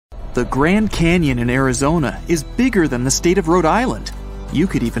The Grand Canyon in Arizona is bigger than the state of Rhode Island. You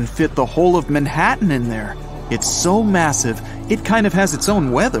could even fit the whole of Manhattan in there. It's so massive, it kind of has its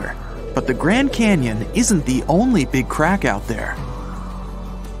own weather. But the Grand Canyon isn't the only big crack out there.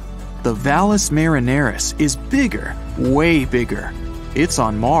 The Valles Marineris is bigger, way bigger. It's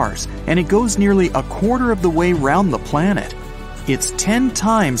on Mars, and it goes nearly a quarter of the way round the planet. It's 10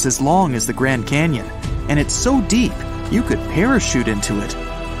 times as long as the Grand Canyon, and it's so deep, you could parachute into it.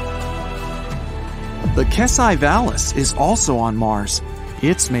 The Kesai Vallis is also on Mars.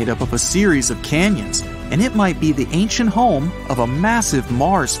 It's made up of a series of canyons, and it might be the ancient home of a massive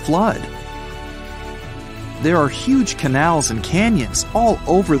Mars flood. There are huge canals and canyons all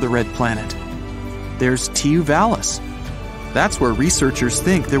over the red planet. There's Tiu Vallis. That's where researchers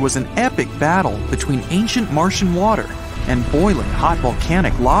think there was an epic battle between ancient Martian water and boiling hot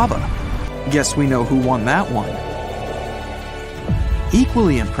volcanic lava. Guess we know who won that one.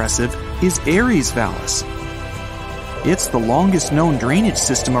 Equally impressive is Ares Vallis. It's the longest known drainage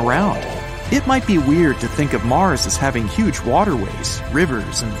system around. It might be weird to think of Mars as having huge waterways,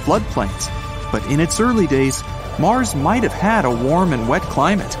 rivers, and floodplains, but in its early days, Mars might have had a warm and wet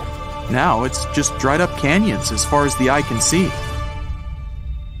climate. Now it's just dried up canyons as far as the eye can see.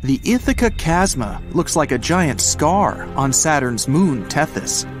 The Ithaca Chasma looks like a giant scar on Saturn's moon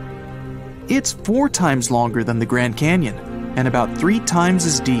Tethys. It's 4 times longer than the Grand Canyon and about 3 times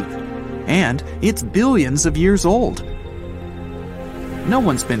as deep, and it's billions of years old. No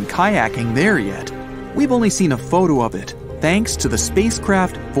one's been kayaking there yet. We've only seen a photo of it, thanks to the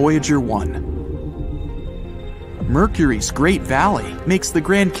spacecraft Voyager 1. Mercury's Great Valley makes the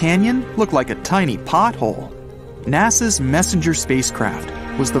Grand Canyon look like a tiny pothole. NASA's Messenger spacecraft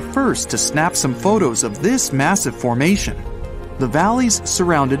was the first to snap some photos of this massive formation. The valley's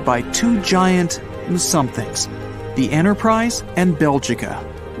surrounded by 2 giant somethings, the Enterprise and Belgica,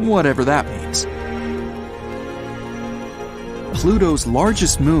 whatever that means. Pluto's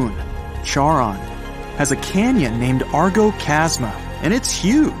largest moon, Charon, has a canyon named Argo Chasma, and it's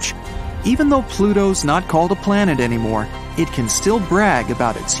huge. Even though Pluto's not called a planet anymore, it can still brag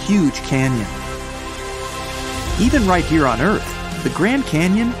about its huge canyon. Even right here on Earth, the Grand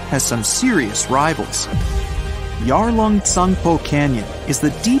Canyon has some serious rivals. Yarlung Tsangpo Canyon is the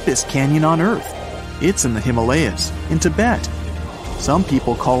deepest canyon on Earth. It's in the Himalayas, in Tibet. Some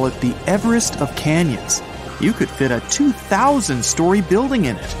people call it the Everest of canyons. You could fit a 2,000-story building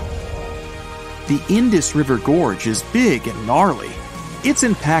in it. The Indus River Gorge is big and gnarly. It's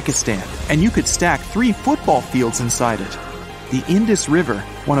in Pakistan, and you could stack 3 football fields inside it. The Indus River,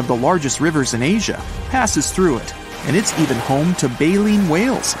 one of the largest rivers in Asia, passes through it, and it's even home to baleen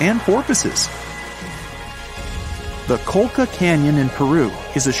whales and porpoises. The Colca Canyon in Peru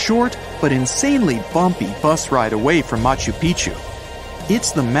is a short but insanely bumpy bus ride away from Machu Picchu.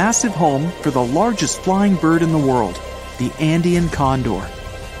 It's the massive home for the largest flying bird in the world, the Andean condor.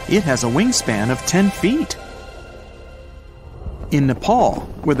 It has a wingspan of 10 feet. In Nepal,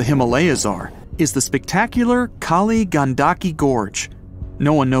 where the Himalayas are, is the spectacular Kali Gandaki Gorge.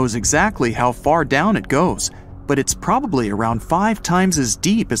 No one knows exactly how far down it goes, but it's probably around 5 times as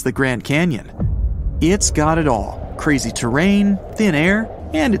deep as the Grand Canyon. It's got it all: crazy terrain, thin air,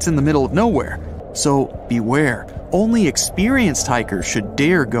 and it's in the middle of nowhere. So beware, only experienced hikers should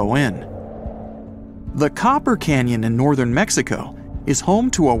dare go in. The Copper Canyon in northern Mexico is home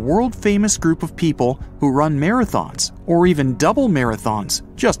to a world-famous group of people who run marathons, or even double marathons,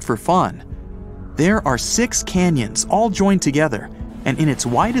 just for fun. There are 6 canyons all joined together, and in its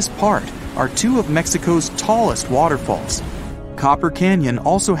widest part are 2 of Mexico's tallest waterfalls. Copper Canyon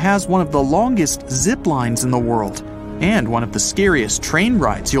also has one of the longest zip lines in the world, and one of the scariest train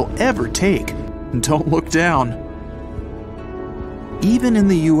rides you'll ever take. Don't look down. Even in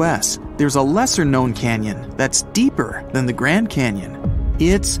the US, there's a lesser-known canyon that's deeper than the Grand Canyon.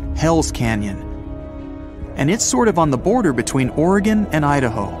 It's Hell's Canyon. And it's sort of on the border between Oregon and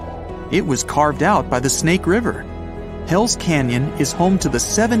Idaho. It was carved out by the Snake River. Hell's Canyon is home to the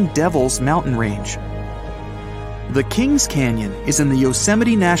Seven Devils mountain range. The Kings Canyon is in the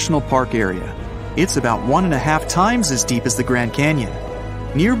Yosemite National Park area. It's about 1.5 times as deep as the Grand Canyon.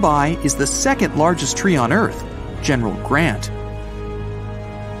 Nearby is the 2nd largest tree on Earth, General Grant.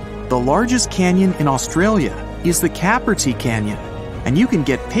 The largest canyon in Australia is the Capertee Canyon, and you can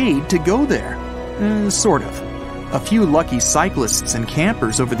get paid to go there. Sort of. A few lucky cyclists and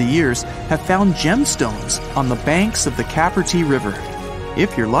campers over the years have found gemstones on the banks of the Capertee River.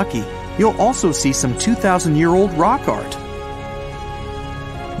 If you're lucky, you'll also see some 2,000-year-old rock art.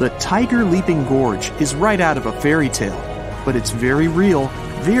 The Tiger Leaping Gorge is right out of a fairy tale, but it's very real,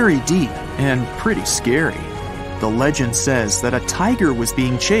 very deep, and pretty scary. The legend says that a tiger was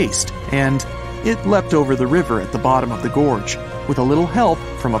being chased, and it leapt over the river at the bottom of the gorge, with a little help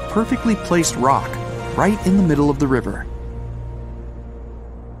from a perfectly placed rock right in the middle of the river.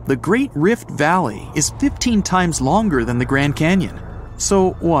 The Great Rift Valley is 15 times longer than the Grand Canyon.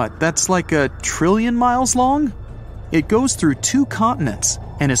 So what, that's like 1 trillion miles long? It goes through 2 continents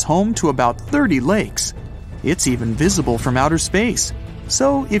and is home to about 30 lakes. It's even visible from outer space.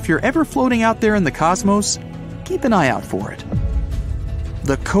 So if you're ever floating out there in the cosmos, keep an eye out for it.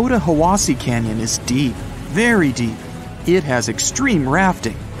 The Cotahuasi Canyon is deep, very deep. It has extreme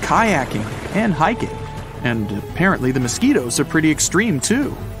rafting, kayaking, and hiking. And apparently the mosquitoes are pretty extreme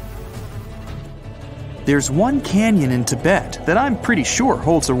too. There's one canyon in Tibet that I'm pretty sure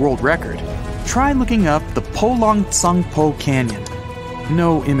holds a world record. Try looking up the Polong Tsangpo Canyon.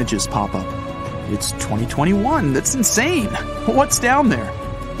 No images pop up. It's 2021, that's insane! What's down there?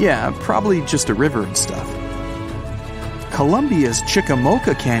 Yeah, probably just a river and stuff. Colombia's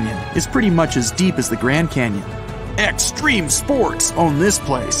Chicamocha Canyon is pretty much as deep as the Grand Canyon. Extreme sports own this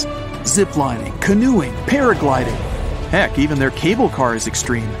place. Ziplining, canoeing, paragliding. Heck, even their cable car is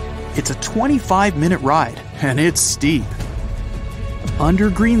extreme. It's a 25-minute ride, and it's steep. Under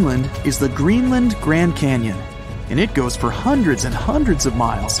Greenland is the Greenland Grand Canyon, and it goes for hundreds and hundreds of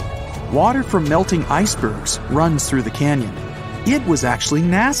miles. Water from melting icebergs runs through the canyon. It was actually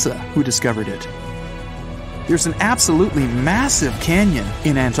NASA who discovered it. There's an absolutely massive canyon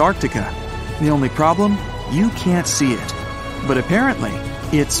in Antarctica. The only problem? You can't see it. But apparently,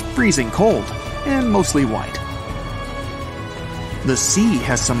 it's freezing cold and mostly white. The sea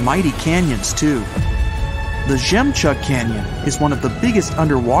has some mighty canyons too. The Jemchug Canyon is one of the biggest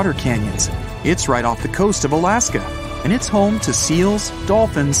underwater canyons. It's right off the coast of Alaska, and it's home to seals,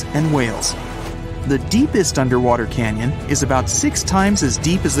 dolphins, and whales. The deepest underwater canyon is about 6 times as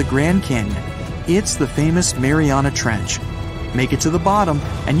deep as the Grand Canyon. It's the famous Mariana Trench. Make it to the bottom,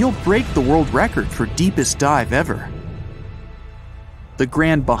 and you'll break the world record for deepest dive ever. The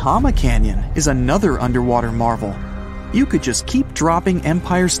Grand Bahama Canyon is another underwater marvel. You could just keep dropping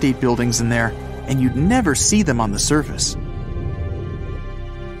Empire State Buildings in there, and you'd never see them on the surface.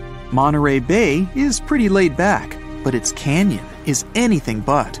 Monterey Bay is pretty laid back, but its canyon is anything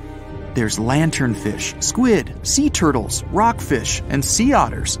but. There's lanternfish, squid, sea turtles, rockfish, and sea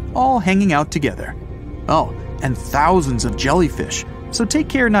otters all hanging out together. Oh, and thousands of jellyfish, so take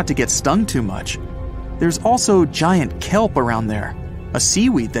care not to get stung too much. There's also giant kelp around there, a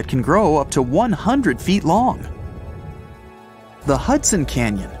seaweed that can grow up to 100 feet long. The Hudson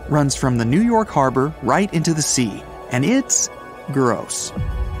Canyon runs from the New York Harbor right into the sea, and it's gross.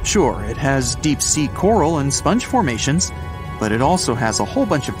 Sure, it has deep sea coral and sponge formations, but it also has a whole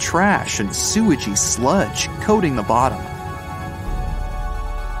bunch of trash and sewagey sludge coating the bottom.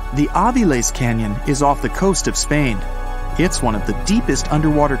 The Aviles Canyon is off the coast of Spain. It's one of the deepest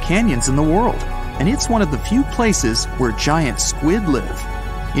underwater canyons in the world, and it's one of the few places where giant squid live.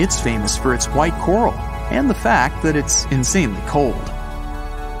 It's famous for its white coral and the fact that it's insanely cold.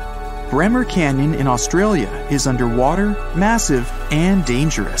 Bremer Canyon in Australia is underwater, massive, and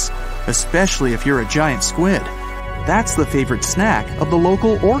dangerous, especially if you're a giant squid. That's the favorite snack of the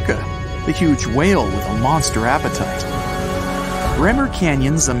local orca, the huge whale with a monster appetite. Bremer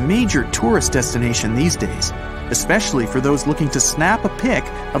Canyon's a major tourist destination these days, especially for those looking to snap a pic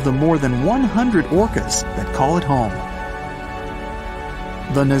of the more than 100 orcas that call it home.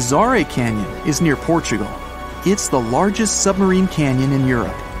 The Nazare Canyon is near Portugal. It's the largest submarine canyon in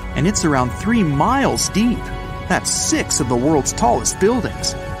Europe, and it's around 3 miles deep. That's 6 of the world's tallest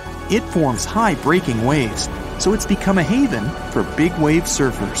buildings. It forms high breaking waves, so it's become a haven for big wave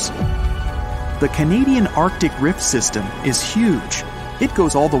surfers. The Canadian Arctic Rift System is huge. It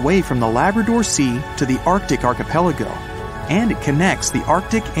goes all the way from the Labrador Sea to the Arctic Archipelago, and it connects the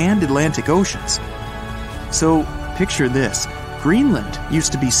Arctic and Atlantic Oceans. So, picture this. Greenland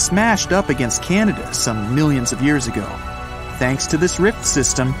used to be smashed up against Canada some millions of years ago. Thanks to this rift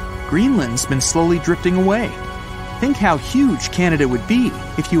system, Greenland's been slowly drifting away. Think how huge Canada would be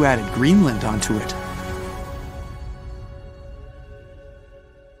if you added Greenland onto it.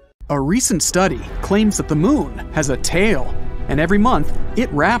 A recent study claims that the moon has a tail, and every month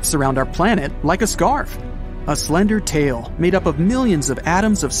it wraps around our planet like a scarf. A slender tail made up of millions of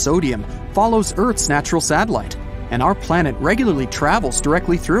atoms of sodium follows Earth's natural satellite, and our planet regularly travels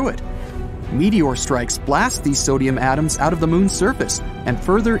directly through it. Meteor strikes blast these sodium atoms out of the moon's surface and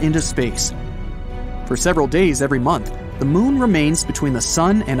further into space. For several days every month, the moon remains between the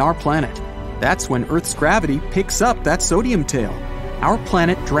sun and our planet. That's when Earth's gravity picks up that sodium tail. Our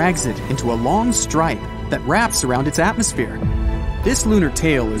planet drags it into a long stripe that wraps around its atmosphere. This lunar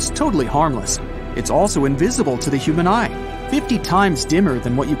tail is totally harmless, It's also invisible to the human eye, 50 times dimmer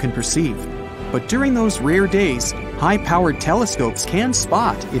than what you can perceive. But during those rare days, high-powered telescopes can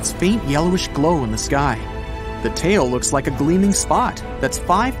spot its faint yellowish glow in the sky. The tail looks like a gleaming spot that's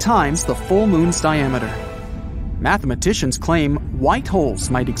 5 times the full moon's diameter. Mathematicians claim white holes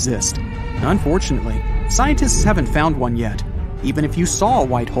might exist. Unfortunately, scientists haven't found one yet. Even if you saw a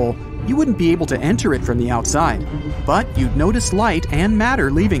white hole, you wouldn't be able to enter it from the outside, but you'd notice light and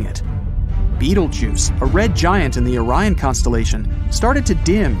matter leaving it. Betelgeuse, a red giant in the Orion constellation, started to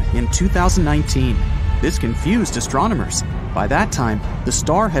dim in 2019. This confused astronomers. By that time, the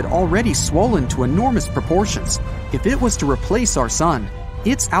star had already swollen to enormous proportions. If it was to replace our Sun,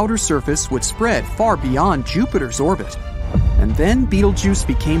 its outer surface would spread far beyond Jupiter's orbit. And then Betelgeuse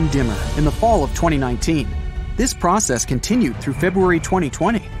became dimmer in the fall of 2019. This process continued through February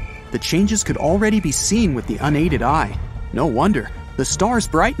 2020. The changes could already be seen with the unaided eye. No wonder, the star's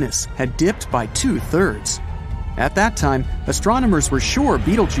brightness had dipped by 2/3. At that time, astronomers were sure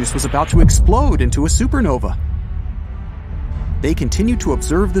Betelgeuse was about to explode into a supernova. They continued to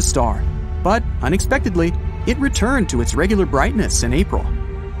observe the star, but unexpectedly, it returned to its regular brightness in April.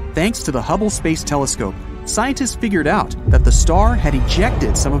 Thanks to the Hubble Space Telescope, scientists figured out that the star had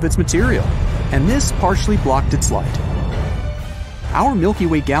ejected some of its material, and this partially blocked its light. Our Milky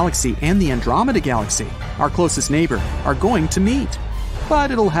Way galaxy and the Andromeda galaxy, our closest neighbor, are going to meet.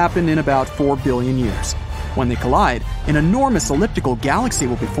 But it'll happen in about 4 billion years. When they collide, an enormous elliptical galaxy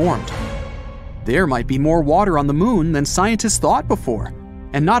will be formed. There might be more water on the moon than scientists thought before,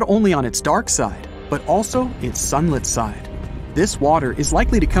 and not only on its dark side, but also its sunlit side. This water is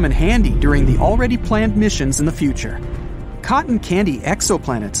likely to come in handy during the already planned missions in the future. Cotton candy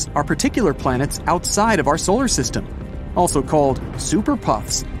exoplanets are particular planets outside of our solar system, also called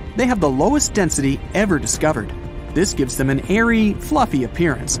superpuffs. They have the lowest density ever discovered. This gives them an airy, fluffy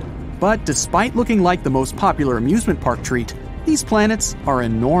appearance. But despite looking like the most popular amusement park treat, these planets are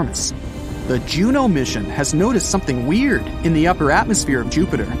enormous. The Juno mission has noticed something weird in the upper atmosphere of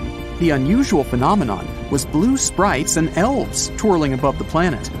Jupiter. The unusual phenomenon was blue sprites and elves twirling above the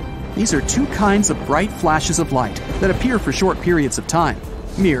planet. These are 2 kinds of bright flashes of light that appear for short periods of time,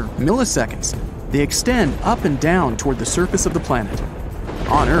 mere milliseconds. They extend up and down toward the surface of the planet.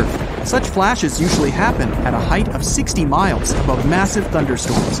 On Earth, such flashes usually happen at a height of 60 miles above massive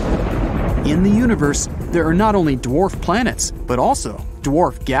thunderstorms. In the universe, there are not only dwarf planets, but also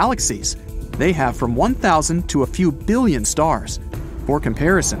dwarf galaxies. They have from 1,000 to a few billion stars. For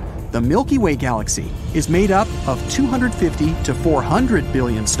comparison, the Milky Way galaxy is made up of 250 to 400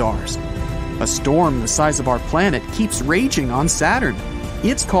 billion stars. A storm the size of our planet keeps raging on Saturn.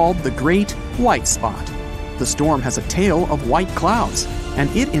 It's called the Great White Spot. The storm has a tail of white clouds, and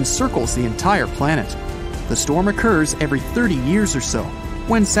it encircles the entire planet. The storm occurs every 30 years or so,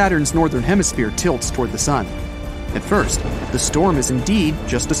 when Saturn's northern hemisphere tilts toward the Sun. At first, the storm is indeed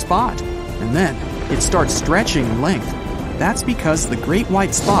just a spot, and then it starts stretching in length. That's because the Great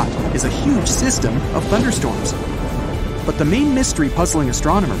White Spot is a huge system of thunderstorms. But the main mystery puzzling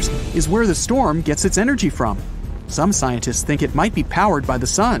astronomers is where the storm gets its energy from. Some scientists think it might be powered by the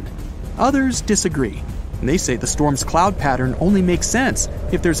Sun. Others disagree. They say the storm's cloud pattern only makes sense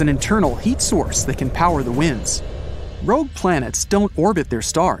if there's an internal heat source that can power the winds. Rogue planets don't orbit their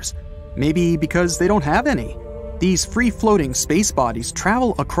stars, maybe because they don't have any. These free-floating space bodies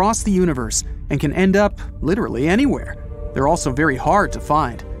travel across the universe and can end up literally anywhere. They're also very hard to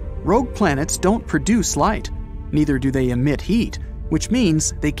find. Rogue planets don't produce light. Neither do they emit heat, which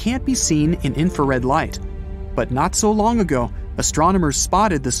means they can't be seen in infrared light. But not so long ago, astronomers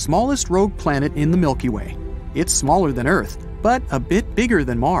spotted the smallest rogue planet in the Milky Way. It's smaller than Earth, but a bit bigger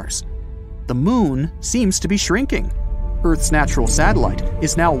than Mars. The Moon seems to be shrinking. Earth's natural satellite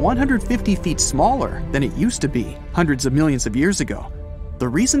is now 150 feet smaller than it used to be hundreds of millions of years ago. The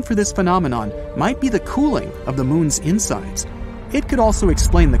reason for this phenomenon might be the cooling of the Moon's insides. It could also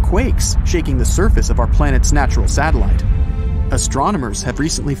explain the quakes shaking the surface of our planet's natural satellite. Astronomers have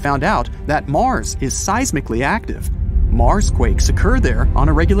recently found out that Mars is seismically active. Mars quakes occur there on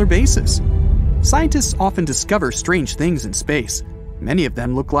a regular basis. Scientists often discover strange things in space. Many of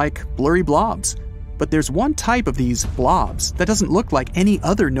them look like blurry blobs. But there's one type of these blobs that doesn't look like any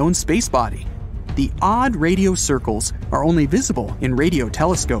other known space body. The odd radio circles are only visible in radio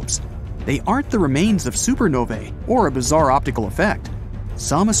telescopes. They aren't the remains of supernovae or a bizarre optical effect.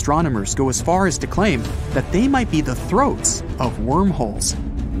 Some astronomers go as far as to claim that they might be the throats of wormholes.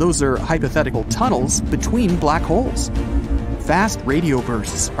 Those are hypothetical tunnels between black holes. Fast radio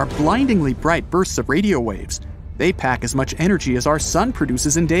bursts are blindingly bright bursts of radio waves. They pack as much energy as our Sun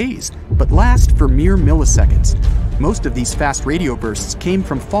produces in days, but last for mere milliseconds. Most of these fast radio bursts came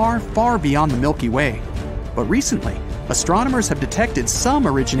from far, far beyond the Milky Way. But recently, astronomers have detected some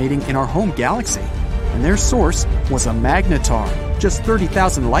originating in our home galaxy, and their source was a magnetar, just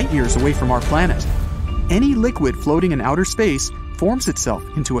 30,000 light-years away from our planet. Any liquid floating in outer space forms itself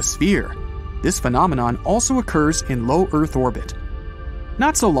into a sphere. This phenomenon also occurs in low Earth orbit.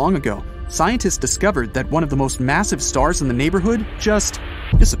 Not so long ago, scientists discovered that one of the most massive stars in the neighborhood just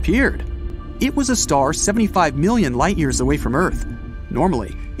disappeared. It was a star 75 million light-years away from Earth.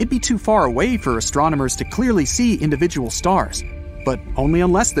 Normally, it'd be too far away for astronomers to clearly see individual stars, but only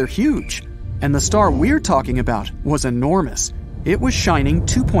unless they're huge. And the star we're talking about was enormous. It was shining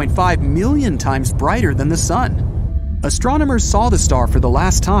 2.5 million times brighter than the Sun. Astronomers saw the star for the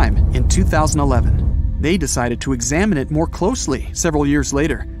last time in 2011. They decided to examine it more closely several years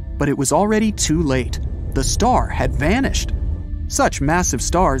later, but it was already too late. The star had vanished. Such massive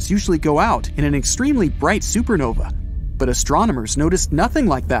stars usually go out in an extremely bright supernova, but astronomers noticed nothing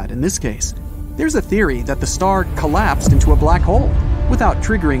like that in this case. There's a theory that the star collapsed into a black hole without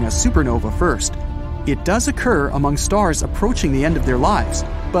triggering a supernova first. It does occur among stars approaching the end of their lives,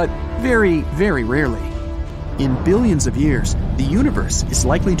 but very, very rarely. In billions of years, the universe is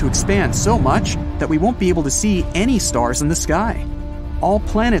likely to expand so much that we won't be able to see any stars in the sky. All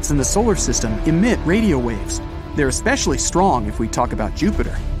planets in the solar system emit radio waves. They're especially strong if we talk about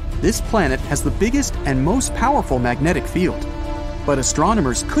Jupiter. This planet has the biggest and most powerful magnetic field. But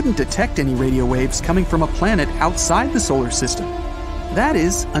astronomers couldn't detect any radio waves coming from a planet outside the solar system. That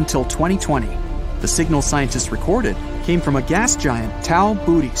is, until 2020. The signal scientists recorded came from a gas giant, Tau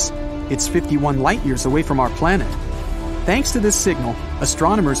Bootes. It's 51 light-years away from our planet. Thanks to this signal,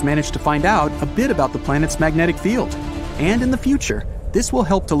 astronomers managed to find out a bit about the planet's magnetic field. And in the future, this will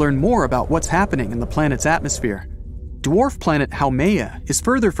help to learn more about what's happening in the planet's atmosphere. Dwarf planet Haumea is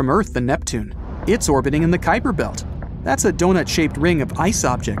further from Earth than Neptune. It's orbiting in the Kuiper Belt. That's a donut-shaped ring of ice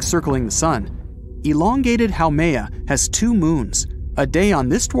objects circling the Sun. Elongated Haumea has 2 moons. A day on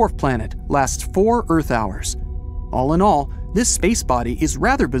this dwarf planet lasts 4 Earth hours. All in all, this space body is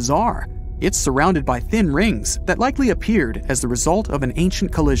rather bizarre. It's surrounded by thin rings that likely appeared as the result of an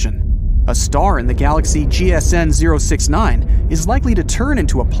ancient collision. A star in the galaxy GSN 069 is likely to turn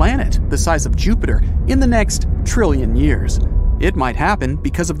into a planet the size of Jupiter in the next trillion years. It might happen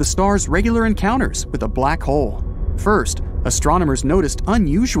because of the star's regular encounters with a black hole. First, astronomers noticed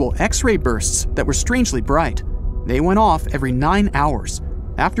unusual X-ray bursts that were strangely bright. They went off every 9 hours.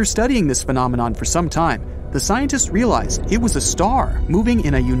 After studying this phenomenon for some time, the scientists realized it was a star moving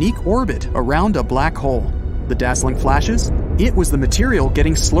in a unique orbit around a black hole. The dazzling flashes? It was the material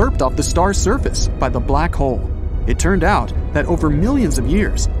getting slurped off the star's surface by the black hole. It turned out that over millions of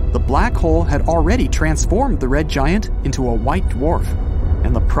years, the black hole had already transformed the red giant into a white dwarf.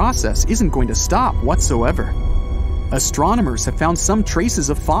 And the process isn't going to stop whatsoever. Astronomers have found some traces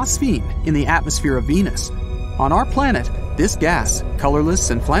of phosphine in the atmosphere of Venus. On our planet, this gas, colorless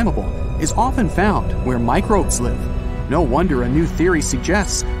and flammable, is often found where microbes live. No wonder a new theory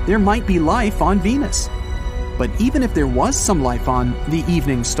suggests there might be life on Venus. But even if there was some life on the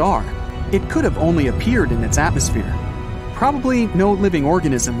evening star, it could have only appeared in its atmosphere. Probably no living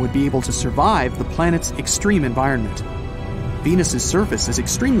organism would be able to survive the planet's extreme environment. Venus's surface is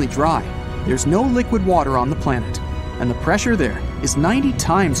extremely dry. There's no liquid water on the planet, and the pressure there is 90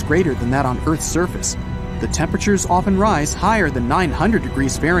 times greater than that on Earth's surface. The temperatures often rise higher than 900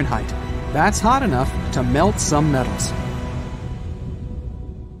 degrees Fahrenheit. That's hot enough to melt some metals.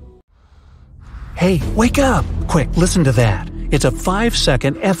 Hey, wake up! Quick, listen to that. It's a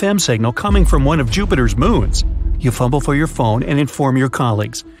 5-second FM signal coming from one of Jupiter's moons. You fumble for your phone and inform your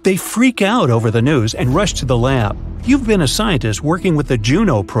colleagues. They freak out over the news and rush to the lab. You've been a scientist working with the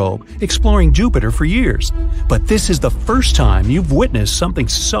Juno probe, exploring Jupiter for years. But this is the first time you've witnessed something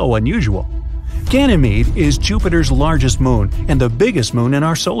so unusual. Ganymede is Jupiter's largest moon and the biggest moon in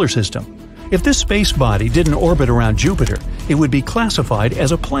our solar system. If this space body didn't orbit around Jupiter, it would be classified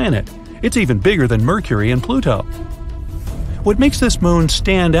as a planet. It's even bigger than Mercury and Pluto. What makes this moon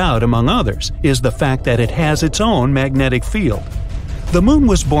stand out among others is the fact that it has its own magnetic field. The moon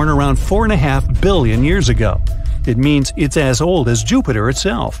was born around 4.5 billion years ago. It means it's as old as Jupiter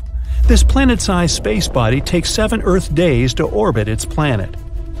itself. This planet-sized space body takes 7 Earth days to orbit its planet.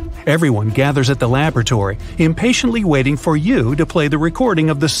 Everyone gathers at the laboratory, impatiently waiting for you to play the recording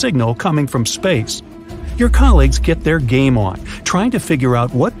of the signal coming from space. Your colleagues get their game on, trying to figure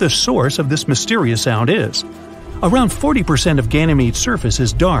out what the source of this mysterious sound is. Around 40% of Ganymede's surface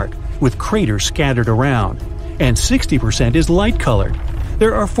is dark, with craters scattered around, and 60% is light-colored.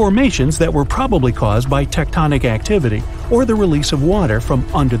 There are formations that were probably caused by tectonic activity or the release of water from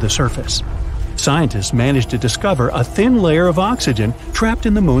under the surface. Scientists managed to discover a thin layer of oxygen trapped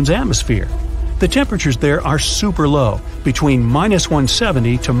in the moon's atmosphere. The temperatures there are super low, between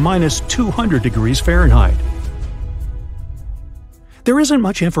 -170 to -200 degrees Fahrenheit. There isn't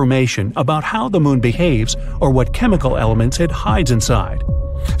much information about how the moon behaves or what chemical elements it hides inside.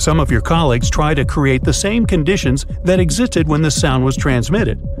 Some of your colleagues try to create the same conditions that existed when the sound was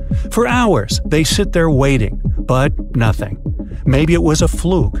transmitted. For hours, they sit there waiting, but nothing. Maybe it was a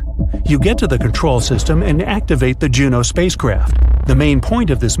fluke. You get to the control system and activate the Juno spacecraft. The main point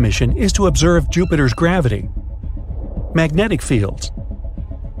of this mission is to observe Jupiter's gravity, magnetic fields,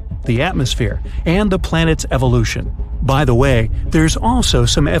 the atmosphere, and the planet's evolution. By the way, there's also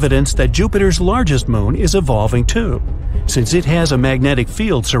some evidence that Jupiter's largest moon is evolving too. Since it has a magnetic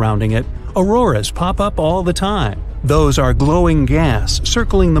field surrounding it, auroras pop up all the time. Those are glowing gas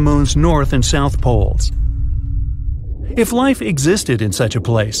circling the moon's north and south poles. If life existed in such a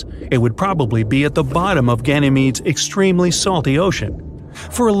place, it would probably be at the bottom of Ganymede's extremely salty ocean.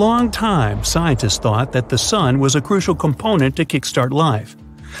 For a long time, scientists thought that the sun was a crucial component to kickstart life.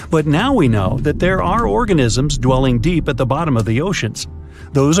 But now we know that there are organisms dwelling deep at the bottom of the oceans.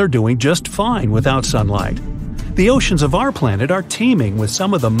 Those are doing just fine without sunlight. The oceans of our planet are teeming with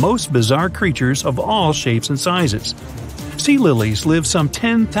some of the most bizarre creatures of all shapes and sizes. Sea lilies live some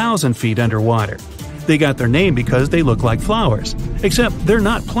 10,000 feet underwater. They got their name because they look like flowers, except they're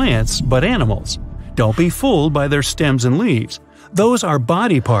not plants but animals. Don't be fooled by their stems and leaves. Those are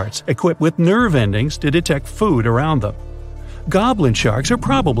body parts equipped with nerve endings to detect food around them. Goblin sharks are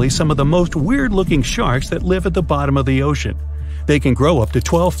probably some of the most weird-looking sharks that live at the bottom of the ocean. They can grow up to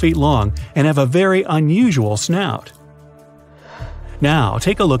 12 feet long and have a very unusual snout. Now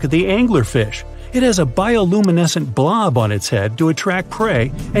take a look at the anglerfish. It has a bioluminescent blob on its head to attract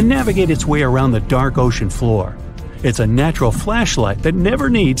prey and navigate its way around the dark ocean floor. It's a natural flashlight that never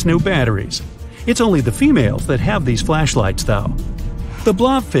needs new batteries. It's only the females that have these flashlights though. The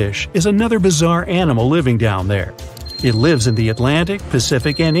blobfish is another bizarre animal living down there. It lives in the Atlantic,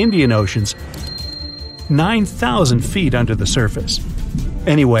 Pacific, and Indian Oceans, 9,000 feet under the surface.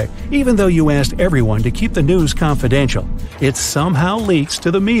 Anyway, even though you asked everyone to keep the news confidential, it somehow leaks to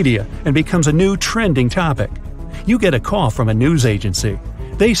the media and becomes a new trending topic. You get a call from a news agency.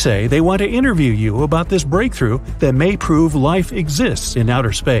 They say they want to interview you about this breakthrough that may prove life exists in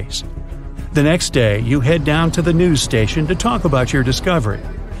outer space. The next day, you head down to the news station to talk about your discovery.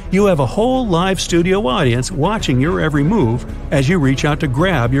 You have a whole live studio audience watching your every move as you reach out to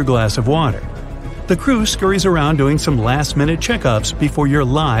grab your glass of water. The crew scurries around doing some last-minute checkups before you're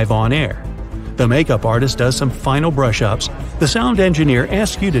live on air. The makeup artist does some final brush-ups. The sound engineer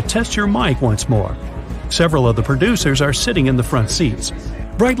asks you to test your mic once more. Several of the producers are sitting in the front seats.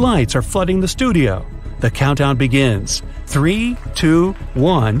 Bright lights are flooding the studio. The countdown begins. 3, 2,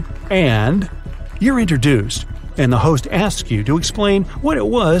 1, and you're introduced. And the host asks you to explain what it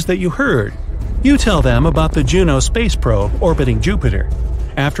was that you heard. You tell them about the Juno space probe orbiting Jupiter.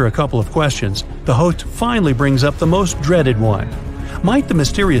 After a couple of questions, the host finally brings up the most dreaded one. Might the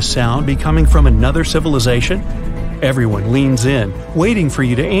mysterious sound be coming from another civilization? Everyone leans in, waiting for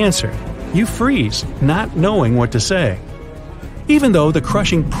you to answer. You freeze, not knowing what to say. Even though the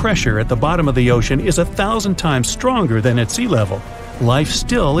crushing pressure at the bottom of the ocean is 1,000 times stronger than at sea level, life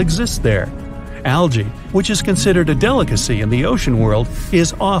still exists there. Algae, which is considered a delicacy in the ocean world,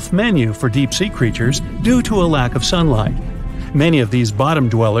 is off-menu for deep-sea creatures due to a lack of sunlight. Many of these bottom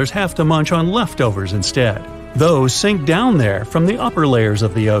dwellers have to munch on leftovers instead. Those sink down there from the upper layers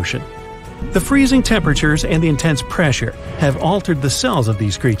of the ocean. The freezing temperatures and the intense pressure have altered the cells of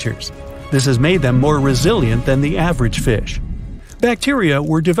these creatures. This has made them more resilient than the average fish. Bacteria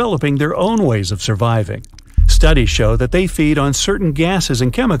were developing their own ways of surviving. Studies show that they feed on certain gases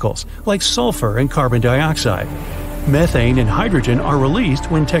and chemicals, like sulfur and carbon dioxide. Methane and hydrogen are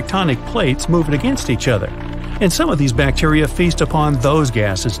released when tectonic plates move against each other, and some of these bacteria feast upon those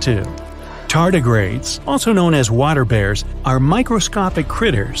gases too. Tardigrades, also known as water bears, are microscopic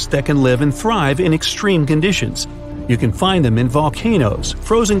critters that can live and thrive in extreme conditions. You can find them in volcanoes,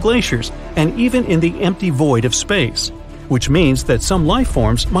 frozen glaciers, and even in the empty void of space, which means that some life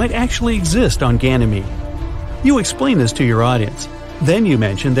forms might actually exist on Ganymede. You explain this to your audience. Then you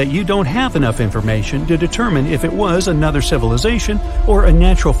mention that you don't have enough information to determine if it was another civilization or a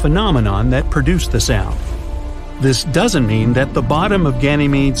natural phenomenon that produced the sound. This doesn't mean that the bottom of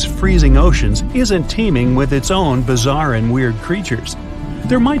Ganymede's freezing oceans isn't teeming with its own bizarre and weird creatures.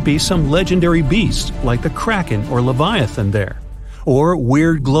 There might be some legendary beasts like the Kraken or Leviathan there, or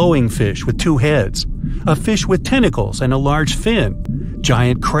weird glowing fish with 2 heads, a fish with tentacles and a large fin,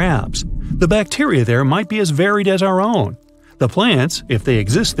 giant crabs. The bacteria there might be as varied as our own. The plants, if they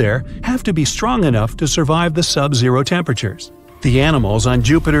exist there, have to be strong enough to survive the sub-zero temperatures. The animals on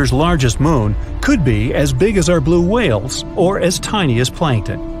Jupiter's largest moon could be as big as our blue whales or as tiny as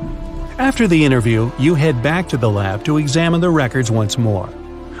plankton. After the interview, you head back to the lab to examine the records once more.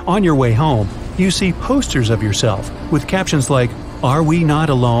 On your way home, you see posters of yourself with captions like, "Are we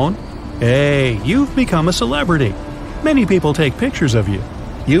not alone?" Hey, you've become a celebrity. Many people take pictures of you.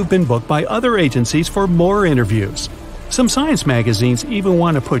 You've been booked by other agencies for more interviews. Some science magazines even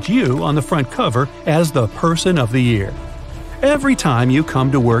want to put you on the front cover as the Person of the Year. Every time you come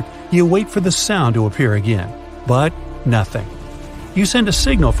to work, you wait for the sound to appear again. But nothing. You send a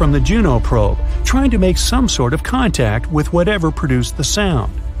signal from the Juno probe, trying to make some sort of contact with whatever produced the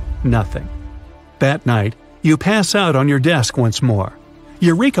sound. Nothing. That night, you pass out on your desk once more.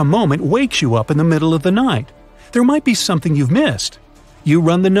 Eureka moment wakes you up in the middle of the night. There might be something you've missed. You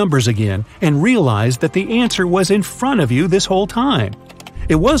run the numbers again and realize that the answer was in front of you this whole time.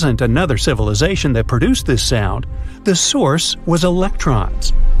 It wasn't another civilization that produced this sound. The source was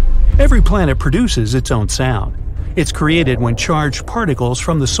electrons. Every planet produces its own sound. It's created when charged particles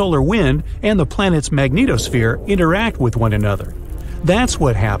from the solar wind and the planet's magnetosphere interact with one another. That's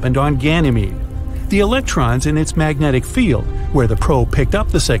what happened on Ganymede. The electrons in its magnetic field, where the probe picked up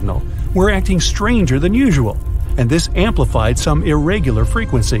the signal, were acting stranger than usual, and this amplified some irregular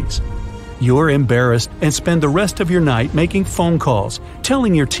frequencies. You're embarrassed and spend the rest of your night making phone calls,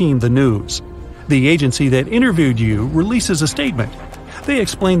 telling your team the news. The agency that interviewed you releases a statement. They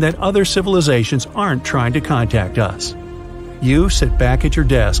explain that other civilizations aren't trying to contact us. You sit back at your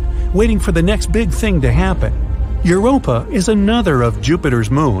desk, waiting for the next big thing to happen. Europa is another of Jupiter's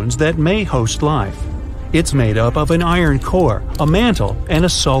moons that may host life. It's made up of an iron core, a mantle, and a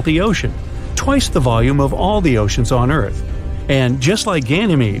salty ocean, twice the volume of all the oceans on Earth. And just like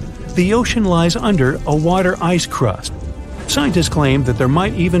Ganymede, the ocean lies under a water ice crust. Scientists claim that there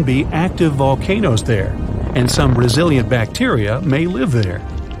might even be active volcanoes there, and some resilient bacteria may live there.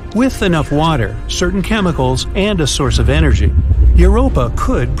 With enough water, certain chemicals, and a source of energy, Europa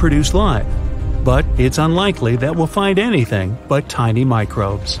could produce life. But it's unlikely that we'll find anything but tiny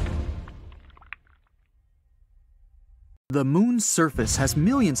microbes. The moon's surface has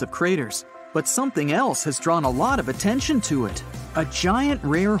millions of craters, but something else has drawn a lot of attention to it. A giant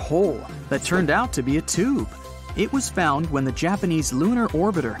rare hole that turned out to be a tube. It was found when the Japanese lunar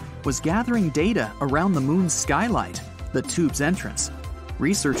orbiter was gathering data around the moon's skylight, the tube's entrance.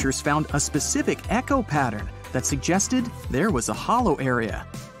 Researchers found a specific echo pattern that suggested there was a hollow area.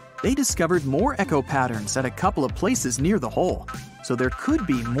 They discovered more echo patterns at a couple of places near the hole, so there could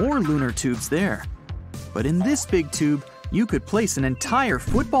be more lunar tubes there. But in this big tube, you could place an entire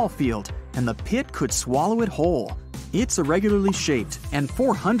football field, and the pit could swallow it whole. It's irregularly shaped and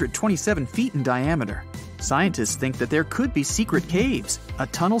 427 feet in diameter. Scientists think that there could be secret caves, a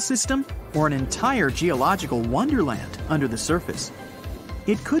tunnel system, or an entire geological wonderland under the surface.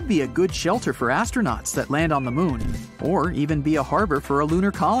 It could be a good shelter for astronauts that land on the moon, or even be a harbor for a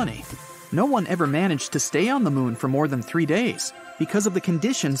lunar colony. No one ever managed to stay on the moon for more than 3 days because of the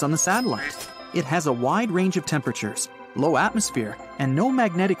conditions on the satellite. It has a wide range of temperatures, low atmosphere, and no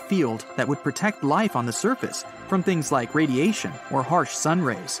magnetic field that would protect life on the surface from things like radiation or harsh sun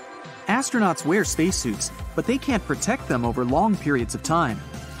rays. Astronauts wear spacesuits, but they can't protect them over long periods of time.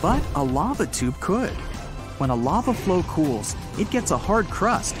 But a lava tube could. When a lava flow cools, it gets a hard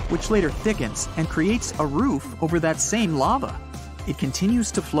crust, which later thickens and creates a roof over that same lava. It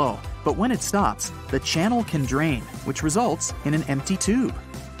continues to flow, but when it stops, the channel can drain, which results in an empty tube.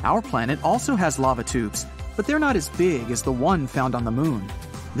 Our planet also has lava tubes, but they're not as big as the one found on the moon.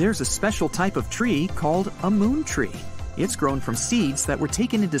 There's a special type of tree called a moon tree. It's grown from seeds that were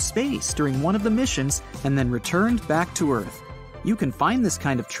taken into space during one of the missions and then returned back to Earth. You can find this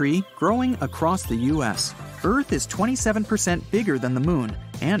kind of tree growing across the US. Earth is 27% bigger than the moon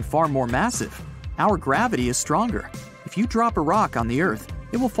and far more massive. Our gravity is stronger. If you drop a rock on the Earth,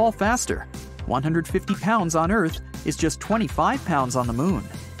 it will fall faster. 150 pounds on Earth is just 25 pounds on the moon.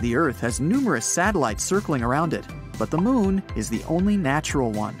 The Earth has numerous satellites circling around it, but the moon is the only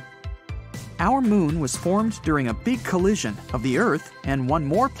natural one. Our moon was formed during a big collision of the Earth and one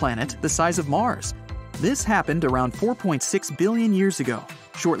more planet the size of Mars. This happened around 4.6 billion years ago,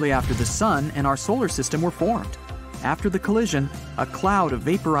 shortly after the Sun and our solar system were formed. After the collision, a cloud of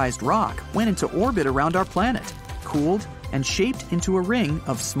vaporized rock went into orbit around our planet, cooled, and shaped into a ring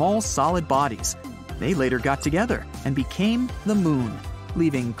of small solid bodies. They later got together and became the moon,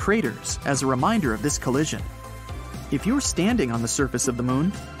 leaving craters as a reminder of this collision. If you're standing on the surface of the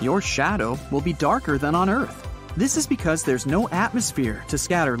moon, your shadow will be darker than on Earth. This is because there's no atmosphere to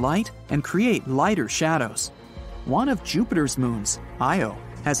scatter light and create lighter shadows. One of Jupiter's moons, Io,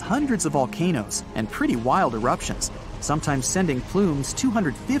 has hundreds of volcanoes and pretty wild eruptions, sometimes sending plumes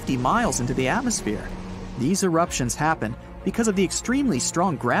 250 miles into the atmosphere. These eruptions happen because of the extremely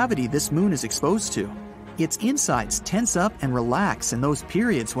strong gravity this moon is exposed to. Its insides tense up and relax in those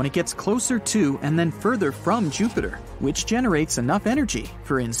periods when it gets closer to and then further from Jupiter, which generates enough energy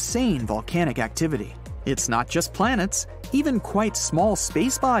for insane volcanic activity. It's not just planets, even quite small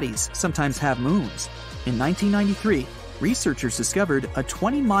space bodies sometimes have moons. In 1993, researchers discovered a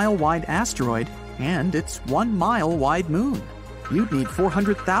 20-mile-wide asteroid and its 1-mile-wide moon. You'd need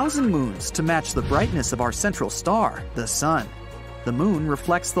 400,000 moons to match the brightness of our central star, the Sun. The moon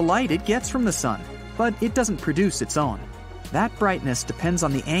reflects the light it gets from the Sun, but it doesn't produce its own. That brightness depends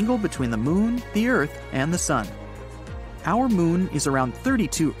on the angle between the moon, the Earth, and the Sun. Our moon is around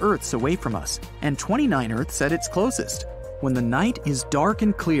 32 Earths away from us, and 29 Earths at its closest. When the night is dark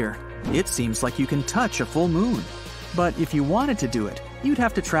and clear, it seems like you can touch a full moon. But if you wanted to do it, you'd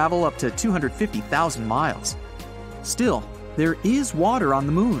have to travel up to 250,000 miles. Still, there is water on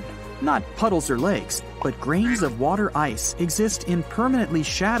the moon. Not puddles or lakes, but grains of water ice exist in permanently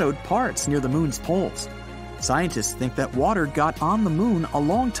shadowed parts near the moon's poles. Scientists think that water got on the moon a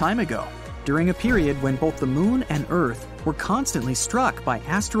long time ago, during a period when both the moon and Earth were constantly struck by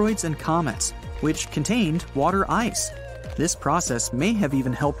asteroids and comets, which contained water ice. This process may have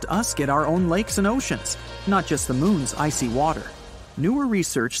even helped us get our own lakes and oceans, not just the moon's icy water. Newer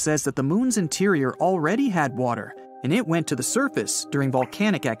research says that the moon's interior already had water, and it went to the surface during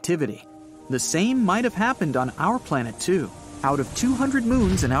volcanic activity. The same might have happened on our planet too. Out of 200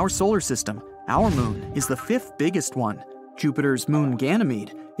 moons in our solar system, our moon is the 5th biggest one. Jupiter's moon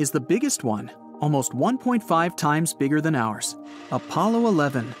Ganymede is the biggest one, almost 1.5 times bigger than ours. Apollo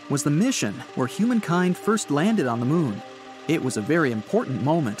 11 was the mission where humankind first landed on the moon. It was a very important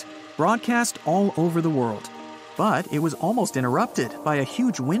moment, broadcast all over the world. But it was almost interrupted by a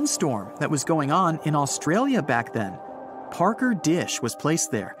huge windstorm that was going on in Australia back then. Parker Dish was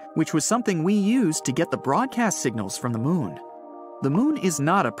placed there, which was something we used to get the broadcast signals from the moon. The moon is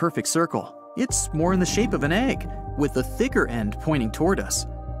not a perfect circle. It's more in the shape of an egg, with the thicker end pointing toward us.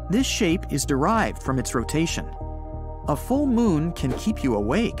 This shape is derived from its rotation. A full moon can keep you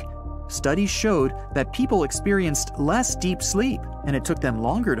awake. Studies showed that people experienced less deep sleep, and it took them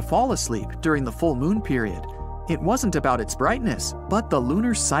longer to fall asleep during the full moon period. It wasn't about its brightness, but the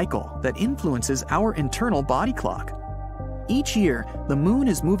lunar cycle that influences our internal body clock. Each year, the moon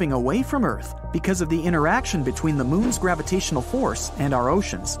is moving away from Earth because of the interaction between the moon's gravitational force and our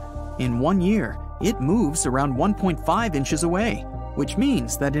oceans. In 1 year, it moves around 1.5 inches away, which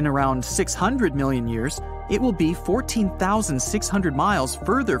means that in around 600 million years, it will be 14,600 miles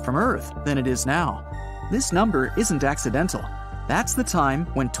further from Earth than it is now. This number isn't accidental. That's the time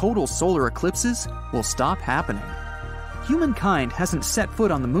when total solar eclipses will stop happening. Humankind hasn't set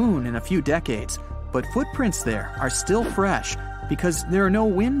foot on the moon in a few decades, but footprints there are still fresh because there are no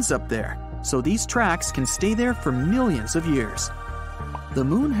winds up there, so these tracks can stay there for millions of years. The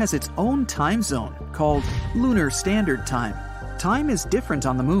moon has its own time zone called Lunar Standard Time. Time is different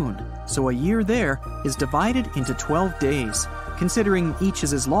on the moon, so a year there is divided into 12 days, considering each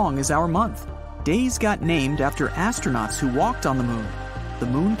is as long as our month. Days got named after astronauts who walked on the moon. The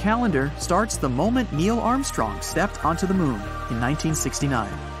moon calendar starts the moment Neil Armstrong stepped onto the moon in 1969.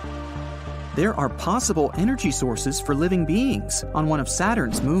 There are possible energy sources for living beings on one of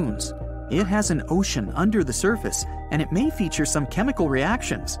Saturn's moons. It has an ocean under the surface, and it may feature some chemical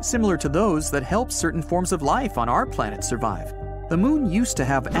reactions similar to those that help certain forms of life on our planet survive. The moon used to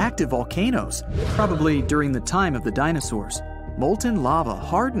have active volcanoes, probably during the time of the dinosaurs. Molten lava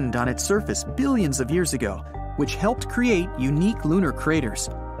hardened on its surface billions of years ago, which helped create unique lunar craters,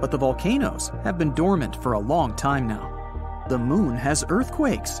 but the volcanoes have been dormant for a long time now. The moon has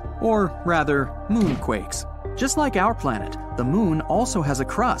earthquakes, or rather, moonquakes. Just like our planet, the moon also has a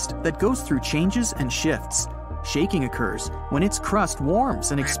crust that goes through changes and shifts. Shaking occurs when its crust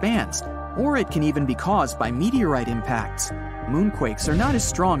warms and expands, or it can even be caused by meteorite impacts. Moonquakes are not as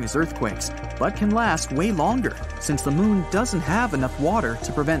strong as earthquakes, but can last way longer since the moon doesn't have enough water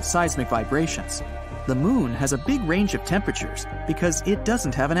to prevent seismic vibrations. The moon has a big range of temperatures because it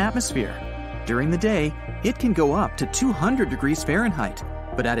doesn't have an atmosphere. During the day, it can go up to 200 degrees Fahrenheit,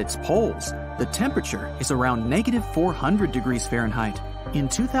 but at its poles, the temperature is around -400 degrees Fahrenheit. In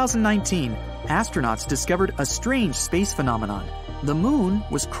 2019, astronauts discovered a strange space phenomenon. The moon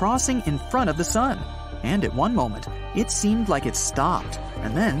was crossing in front of the sun, and at one moment, it seemed like it stopped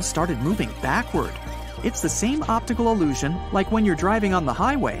and then started moving backward. It's the same optical illusion like when you're driving on the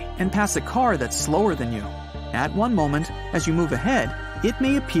highway and pass a car that's slower than you. At one moment, as you move ahead, it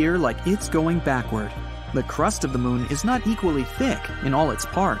may appear like it's going backward. The crust of the moon is not equally thick in all its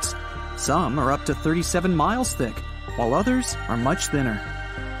parts. Some are up to 37 miles thick, while others are much thinner.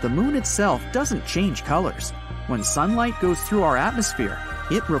 The moon itself doesn't change colors. When sunlight goes through our atmosphere,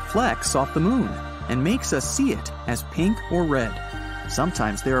 it reflects off the moon and makes us see it as pink or red.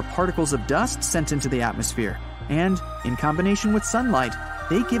 Sometimes there are particles of dust sent into the atmosphere, and, in combination with sunlight,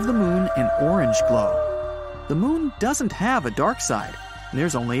 they give the moon an orange glow. The moon doesn't have a dark side.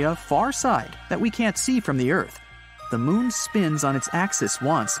 There's only a far side that we can't see from the Earth. The moon spins on its axis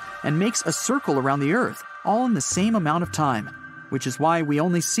once and makes a circle around the Earth, all in the same amount of time, which is why we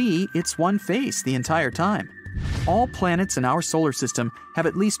only see its one face the entire time. All planets in our solar system have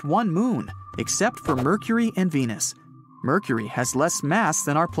at least one moon, except for Mercury and Venus. Mercury has less mass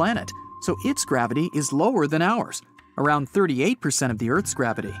than our planet, so its gravity is lower than ours, around 38% of the Earth's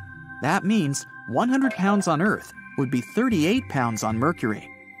gravity. That means 100 pounds on Earth would be 38 pounds on Mercury.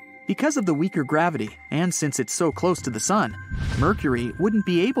 Because of the weaker gravity, and since it's so close to the Sun, Mercury wouldn't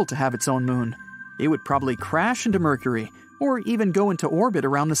be able to have its own moon. It would probably crash into Mercury, or even go into orbit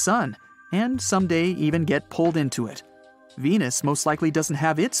around the Sun, and someday even get pulled into it. Venus most likely doesn't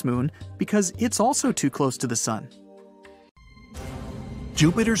have its moon because it's also too close to the Sun.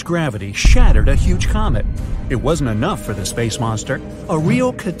 Jupiter's gravity shattered a huge comet. It wasn't enough for the space monster. A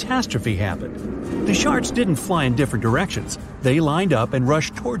real catastrophe happened. The shards didn't fly in different directions. They lined up and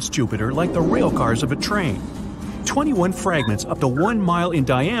rushed towards Jupiter like the rail cars of a train. 21 fragments up to 1 mile in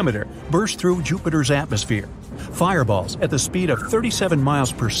diameter burst through Jupiter's atmosphere. Fireballs at the speed of 37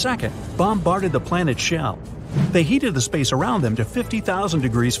 miles per second bombarded the planet's shell. They heated the space around them to 50,000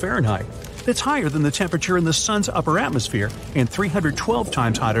 degrees Fahrenheit. That's higher than the temperature in the Sun's upper atmosphere and 312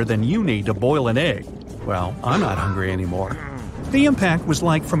 times hotter than you need to boil an egg. Well, I'm not hungry anymore. The impact was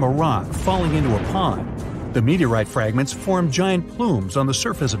like from a rock falling into a pond. The meteorite fragments formed giant plumes on the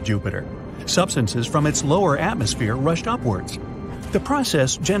surface of Jupiter. Substances from its lower atmosphere rushed upwards. The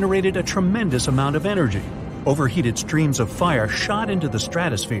process generated a tremendous amount of energy. Overheated streams of fire shot into the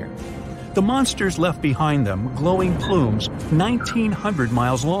stratosphere. The monsters left behind them glowing plumes 1,900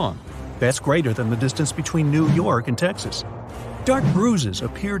 miles long. That's greater than the distance between New York and Texas. Dark bruises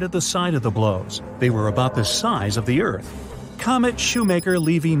appeared at the side of the blows. They were about the size of the Earth. Comet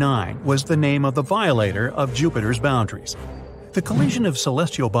Shoemaker-Levy 9 was the name of the violator of Jupiter's boundaries. The collision of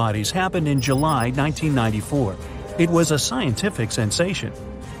celestial bodies happened in July 1994. It was a scientific sensation.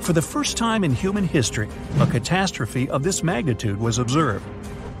 For the first time in human history, a catastrophe of this magnitude was observed.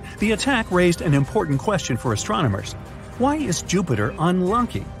 The attack raised an important question for astronomers. Why is Jupiter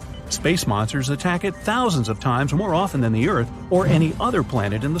unlucky? Space monsters attack it thousands of times more often than the Earth or any other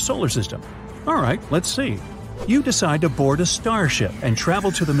planet in the solar system. Alright, let's see. You decide to board a starship and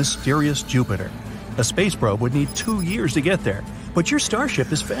travel to the mysterious Jupiter. A space probe would need 2 years to get there, but your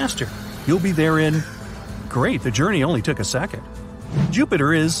starship is faster. You'll be there in... Great, the journey only took a second.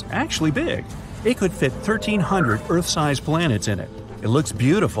 Jupiter is actually big. It could fit 1,300 Earth-sized planets in it. It looks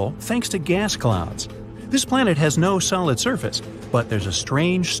beautiful thanks to gas clouds. This planet has no solid surface, but there's a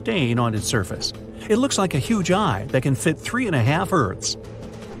strange stain on its surface. It looks like a huge eye that can fit 3.5 Earths.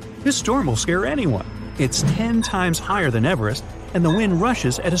 This storm will scare anyone. It's 10 times higher than Everest, and the wind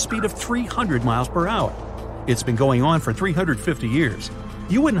rushes at a speed of 300 miles per hour. It's been going on for 350 years.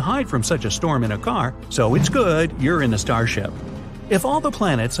 You wouldn't hide from such a storm in a car, so it's good you're in a starship. If all the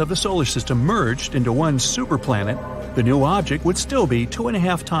planets of the solar system merged into one superplanet, the new object would still be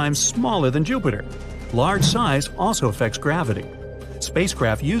 2.5 times smaller than Jupiter. Large size also affects gravity.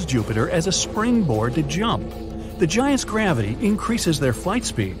 Spacecraft use Jupiter as a springboard to jump. The giant's gravity increases their flight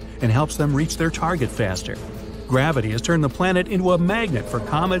speed and helps them reach their target faster. Gravity has turned the planet into a magnet for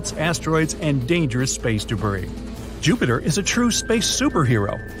comets, asteroids, and dangerous space debris. Jupiter is a true space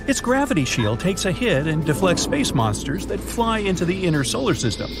superhero. Its gravity shield takes a hit and deflects space monsters that fly into the inner solar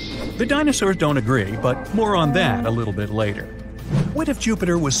system. The dinosaurs don't agree, but more on that a little bit later. What if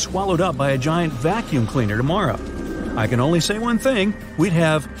Jupiter was swallowed up by a giant vacuum cleaner tomorrow? I can only say one thing, we'd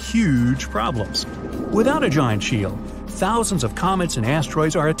have huge problems. Without a giant shield, thousands of comets and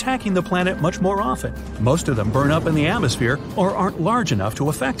asteroids are attacking the planet much more often. Most of them burn up in the atmosphere or aren't large enough to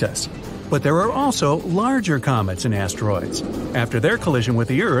affect us. But there are also larger comets and asteroids. After their collision with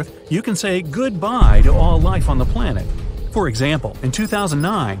the Earth, you can say goodbye to all life on the planet. For example, in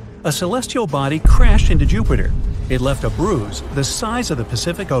 2009, a celestial body crashed into Jupiter. It left a bruise the size of the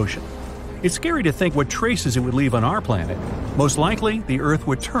Pacific Ocean. It's scary to think what traces it would leave on our planet. Most likely, the Earth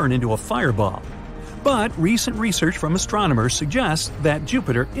would turn into a fireball. But recent research from astronomers suggests that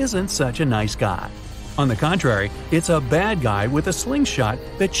Jupiter isn't such a nice guy. On the contrary, it's a bad guy with a slingshot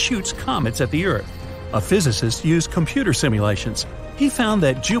that shoots comets at the Earth. A physicist used computer simulations. He found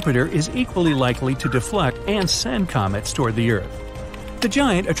that Jupiter is equally likely to deflect and send comets toward the Earth. The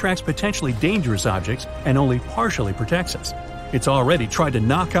giant attracts potentially dangerous objects and only partially protects us. It's already tried to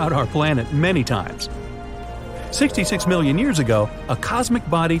knock out our planet many times. 66 million years ago, a cosmic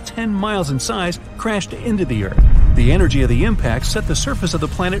body 10 miles in size crashed into the Earth. The energy of the impact set the surface of the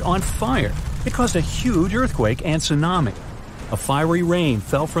planet on fire. It caused a huge earthquake and tsunami. A fiery rain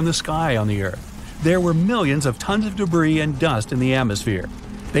fell from the sky on the Earth. There were millions of tons of debris and dust in the atmosphere.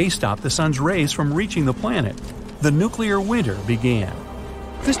 They stopped the sun's rays from reaching the planet. The nuclear winter began.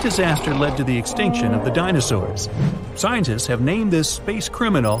 This disaster led to the extinction of the dinosaurs. Scientists have named this space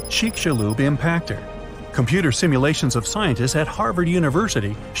criminal Chicxulub Impactor. Computer simulations of scientists at Harvard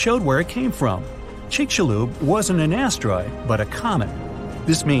University showed where it came from. Chicxulub wasn't an asteroid, but a comet.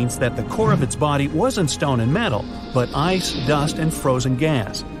 This means that the core of its body wasn't stone and metal, but ice, dust, and frozen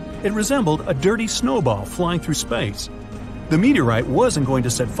gas. It resembled a dirty snowball flying through space. The meteorite wasn't going to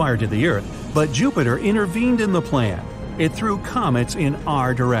set fire to the Earth, but Jupiter intervened in the plan. It threw comets in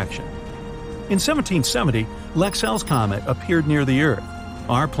our direction. In 1770, Lexell's comet appeared near the Earth.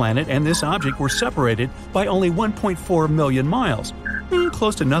 Our planet and this object were separated by only 1.4 million miles,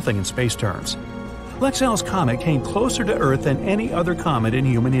 close to nothing in space terms. Lexell's comet came closer to Earth than any other comet in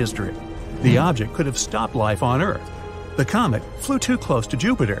human history. The object could have stopped life on Earth. The comet flew too close to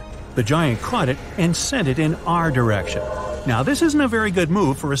Jupiter. The giant caught it and sent it in our direction. Now, this isn't a very good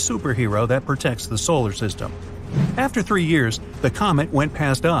move for a superhero that protects the solar system. After 3 years, the comet went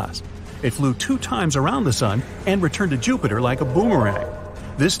past us. It flew 2 times around the Sun and returned to Jupiter like a boomerang.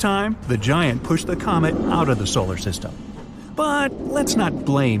 This time, the giant pushed the comet out of the solar system. But let's not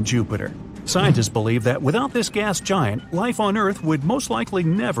blame Jupiter. Scientists believe that without this gas giant, life on Earth would most likely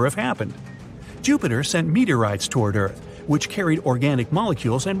never have happened. Jupiter sent meteorites toward Earth, which carried organic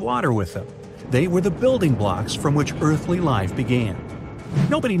molecules and water with them. They were the building blocks from which earthly life began.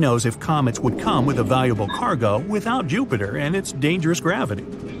 Nobody knows if comets would come with a valuable cargo without Jupiter and its dangerous gravity.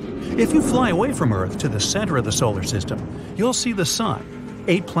 If you fly away from Earth to the center of the solar system, you'll see the Sun.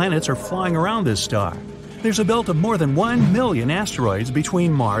 8 planets are flying around this star. There's a belt of more than 1 million asteroids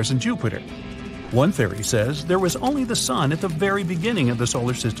between Mars and Jupiter. One theory says there was only the Sun at the very beginning of the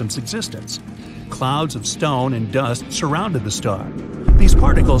solar system's existence. Clouds of stone and dust surrounded the star. These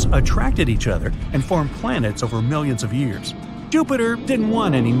particles attracted each other and formed planets over millions of years. Jupiter didn't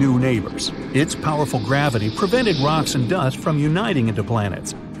want any new neighbors. Its powerful gravity prevented rocks and dust from uniting into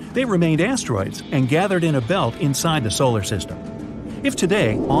planets. They remained asteroids and gathered in a belt inside the solar system. If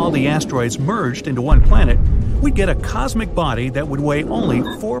today all the asteroids merged into one planet, we'd get a cosmic body that would weigh only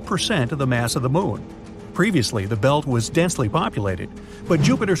 4% of the mass of the Moon. Previously, the belt was densely populated, but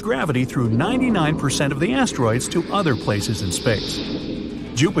Jupiter's gravity threw 99% of the asteroids to other places in space.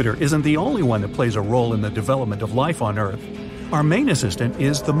 Jupiter isn't the only one that plays a role in the development of life on Earth. Our main assistant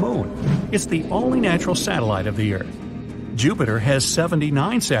is the Moon. It's the only natural satellite of the Earth. Jupiter has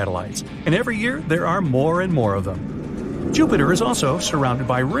 79 satellites, and every year there are more and more of them. Jupiter is also surrounded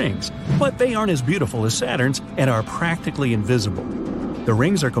by rings, but they aren't as beautiful as Saturn's and are practically invisible. The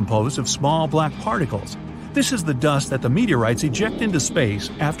rings are composed of small black particles. This is the dust that the meteorites eject into space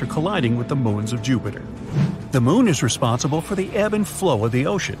after colliding with the moons of Jupiter. The Moon is responsible for the ebb and flow of the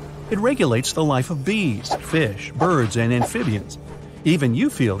ocean. It regulates the life of bees, fish, birds, and amphibians. Even you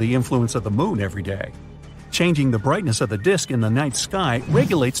feel the influence of the Moon every day. Changing the brightness of the disk in the night sky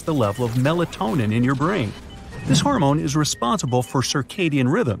regulates the level of melatonin in your brain. This hormone is responsible for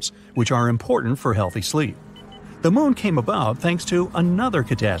circadian rhythms, which are important for healthy sleep. The Moon came about thanks to another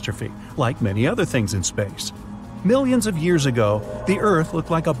catastrophe, like many other things in space. Millions of years ago, the Earth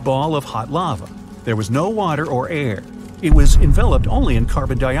looked like a ball of hot lava. There was no water or air. It was enveloped only in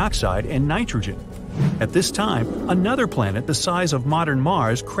carbon dioxide and nitrogen. At this time, another planet the size of modern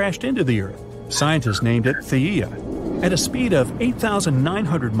Mars crashed into the Earth. Scientists named it Theia. At a speed of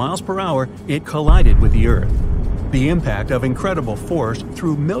 8,900 miles per hour, it collided with the Earth. The impact of incredible force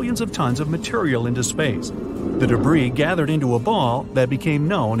threw millions of tons of material into space. The debris gathered into a ball that became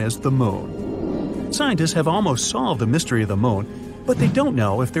known as the Moon. Scientists have almost solved the mystery of the Moon, but they don't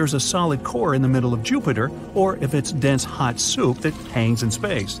know if there's a solid core in the middle of Jupiter or if it's dense hot soup that hangs in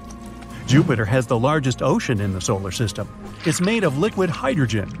space. Jupiter has the largest ocean in the solar system. It's made of liquid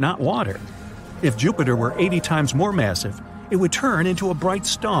hydrogen, not water. If Jupiter were 80 times more massive, it would turn into a bright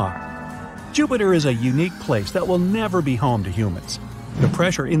star. Jupiter is a unique place that will never be home to humans. The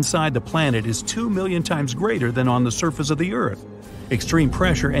pressure inside the planet is 2 million times greater than on the surface of the Earth. Extreme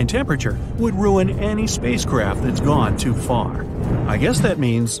pressure and temperature would ruin any spacecraft that's gone too far. I guess that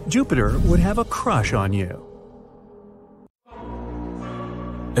means Jupiter would have a crush on you.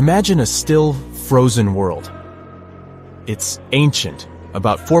 Imagine a still, frozen world. It's ancient,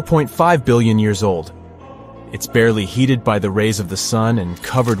 about 4.5 billion years old. It's barely heated by the rays of the sun and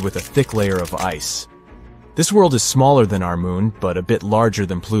covered with a thick layer of ice. This world is smaller than our moon, but a bit larger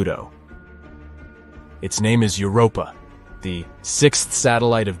than Pluto. Its name is Europa, the sixth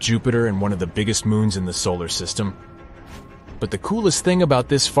satellite of Jupiter and one of the biggest moons in the solar system. But the coolest thing about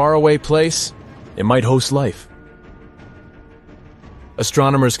this faraway place, it might host life.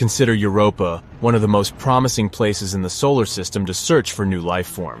 Astronomers consider Europa one of the most promising places in the solar system to search for new life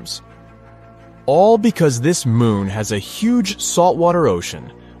forms. All because this moon has a huge saltwater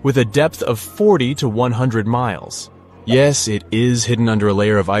ocean with a depth of 40 to 100 miles. Yes, it is hidden under a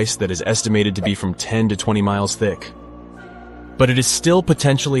layer of ice that is estimated to be from 10 to 20 miles thick. But it is still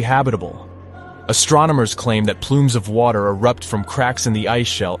potentially habitable. Astronomers claim that plumes of water erupt from cracks in the ice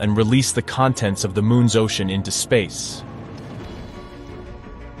shell and release the contents of the moon's ocean into space.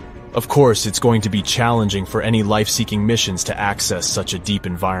 Of course, it's going to be challenging for any life-seeking missions to access such a deep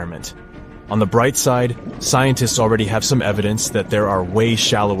environment. On the bright side, scientists already have some evidence that there are way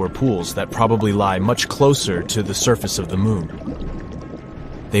shallower pools that probably lie much closer to the surface of the moon.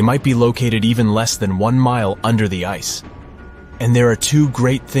 They might be located even less than 1 mile under the ice. And there are two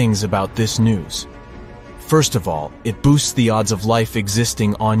great things about this news. First of all, it boosts the odds of life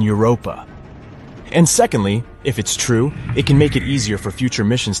existing on Europa. And secondly, if it's true, it can make it easier for future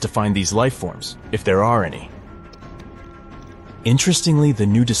missions to find these life forms, if there are any. Interestingly, the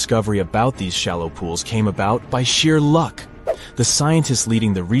new discovery about these shallow pools came about by sheer luck. The scientist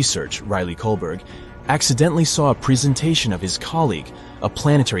leading the research, Riley Kohlberg, accidentally saw a presentation of his colleague, a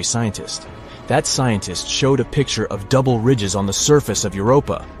planetary scientist. That scientist showed a picture of double ridges on the surface of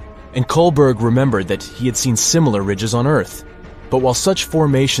Europa, and Kohlberg remembered that he had seen similar ridges on Earth. But while such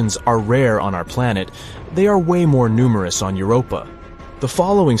formations are rare on our planet, they are way more numerous on Europa. The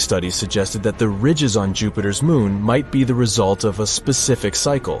following studies suggested that the ridges on Jupiter's moon might be the result of a specific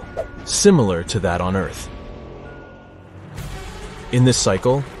cycle, similar to that on Earth. In this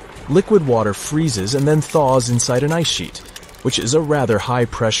cycle, liquid water freezes and then thaws inside an ice sheet, which is a rather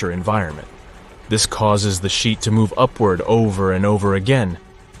high-pressure environment. This causes the sheet to move upward over and over again,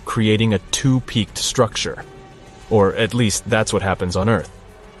 creating a two-peaked structure. Or at least that's what happens on Earth.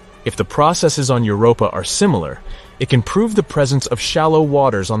 If the processes on Europa are similar, it can prove the presence of shallow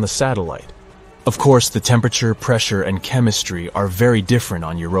waters on the satellite. Of course, the temperature, pressure, and chemistry are very different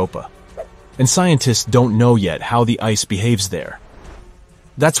on Europa. And scientists don't know yet how the ice behaves there.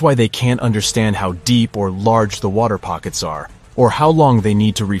 That's why they can't understand how deep or large the water pockets are, or how long they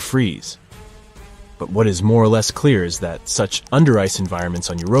need to refreeze. But what is more or less clear is that such under-ice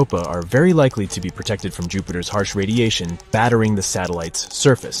environments on Europa are very likely to be protected from Jupiter's harsh radiation battering the satellite's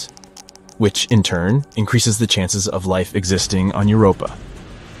surface, which in turn increases the chances of life existing on Europa.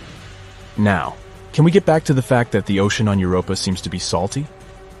 Now, can we get back to the fact that the ocean on Europa seems to be salty?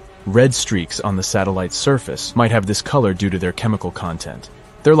 Red streaks on the satellite's surface might have this color due to their chemical content.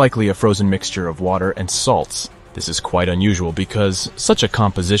 They're likely a frozen mixture of water and salts. This is quite unusual because such a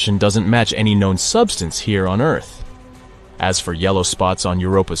composition doesn't match any known substance here on Earth. As for yellow spots on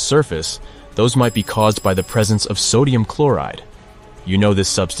Europa's surface, those might be caused by the presence of sodium chloride. You know this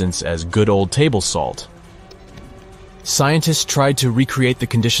substance as good old table salt. Scientists tried to recreate the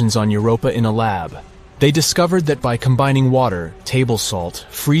conditions on Europa in a lab. They discovered that by combining water, table salt,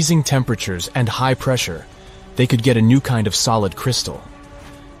 freezing temperatures, and high pressure, they could get a new kind of solid crystal.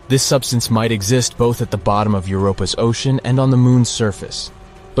 This substance might exist both at the bottom of Europa's ocean and on the moon's surface.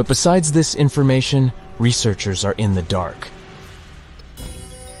 But besides this information, researchers are in the dark.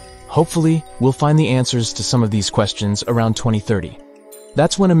 Hopefully, we'll find the answers to some of these questions around 2030.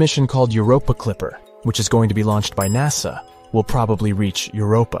 That's when a mission called Europa Clipper, which is going to be launched by NASA, will probably reach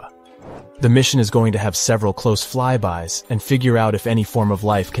Europa. The mission is going to have several close flybys and figure out if any form of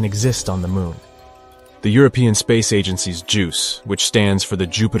life can exist on the moon. The European Space Agency's JUICE, which stands for the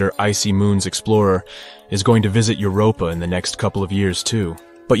Jupiter Icy Moons Explorer, is going to visit Europa in the next couple of years too.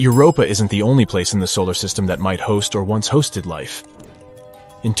 But Europa isn't the only place in the solar system that might host or once hosted life.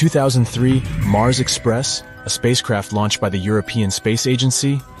 In 2003, Mars Express, a spacecraft launched by the European Space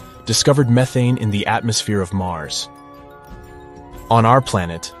Agency, discovered methane in the atmosphere of Mars. On our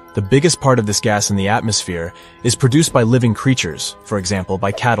planet, the biggest part of this gas in the atmosphere is produced by living creatures, for example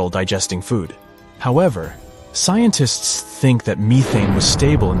by cattle digesting food. However, scientists think that methane was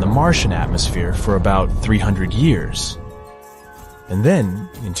stable in the Martian atmosphere for about 300 years. And then,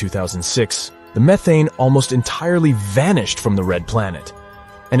 in 2006, the methane almost entirely vanished from the red planet.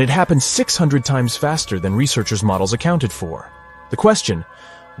 And it happened 600 times faster than researchers' models accounted for. The question,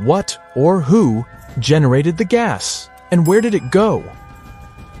 what or who generated the gas? And where did it go?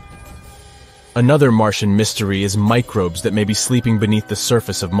 Another Martian mystery is microbes that may be sleeping beneath the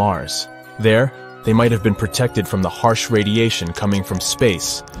surface of Mars. There, they might have been protected from the harsh radiation coming from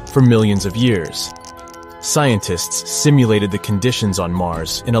space for millions of years. Scientists simulated the conditions on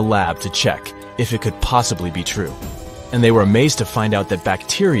Mars in a lab to check if it could possibly be true. And they were amazed to find out that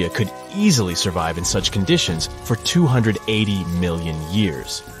bacteria could easily survive in such conditions for 280 million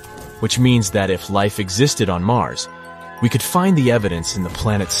years. Which means that if life existed on Mars, we could find the evidence in the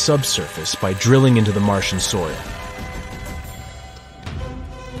planet's subsurface by drilling into the Martian soil.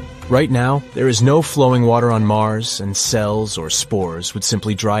 Right now, there is no flowing water on Mars, and cells or spores would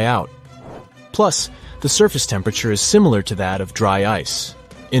simply dry out. Plus, the surface temperature is similar to that of dry ice.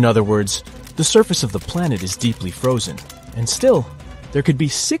 In other words, the surface of the planet is deeply frozen, and still, there could be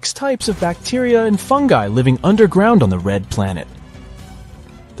 6 types of bacteria and fungi living underground on the red planet.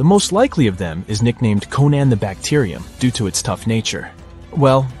 The most likely of them is nicknamed Conan the Bacterium due to its tough nature.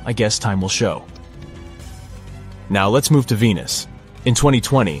 Well, I guess time will show. Now let's move to Venus. In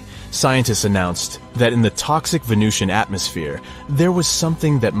 2020, scientists announced that in the toxic Venusian atmosphere, there was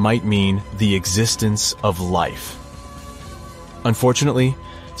something that might mean the existence of life. Unfortunately,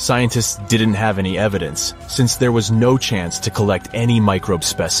 scientists didn't have any evidence, since there was no chance to collect any microbe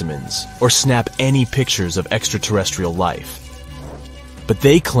specimens or snap any pictures of extraterrestrial life. But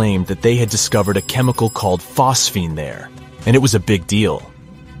they claimed that they had discovered a chemical called phosphine there, and it was a big deal.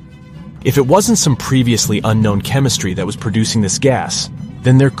 If it wasn't some previously unknown chemistry that was producing this gas,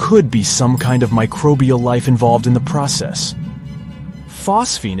 then there could be some kind of microbial life involved in the process.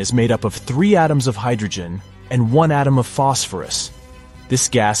 Phosphine is made up of 3 atoms of hydrogen and 1 atom of phosphorus. This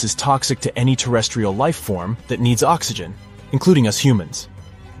gas is toxic to any terrestrial life form that needs oxygen, including us humans.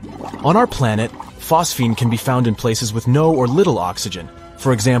 On our planet, phosphine can be found in places with no or little oxygen,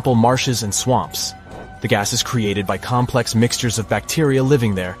 for example, marshes and swamps. The gas is created by complex mixtures of bacteria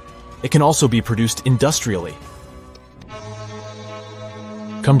living there. It can also be produced industrially.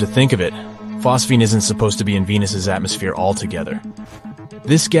 Come to think of it, phosphine isn't supposed to be in Venus's atmosphere altogether.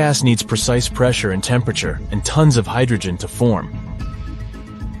 This gas needs precise pressure and temperature and tons of hydrogen to form.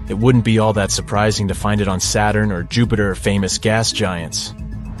 It wouldn't be all that surprising to find it on Saturn or Jupiter, famous gas giants.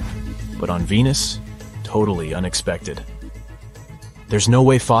 But on Venus, totally unexpected. There's no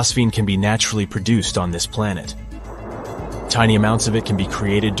way phosphine can be naturally produced on this planet. Tiny amounts of it can be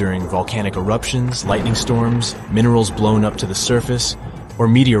created during volcanic eruptions, lightning storms, minerals blown up to the surface, or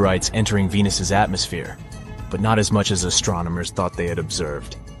meteorites entering Venus's atmosphere, but not as much as astronomers thought they had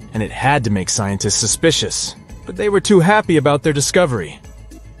observed. And it had to make scientists suspicious, but they were too happy about their discovery.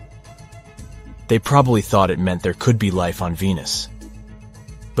 They probably thought it meant there could be life on Venus.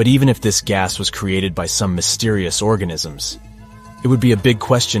 But even if this gas was created by some mysterious organisms, it would be a big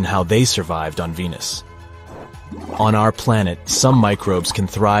question how they survived on Venus. On our planet, some microbes can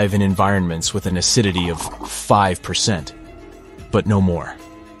thrive in environments with an acidity of 5%, but no more.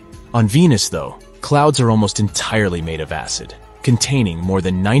 On Venus, though, clouds are almost entirely made of acid, containing more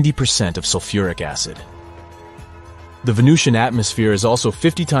than 90% of sulfuric acid. The Venusian atmosphere is also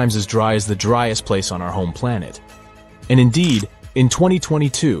 50 times as dry as the driest place on our home planet. And indeed, in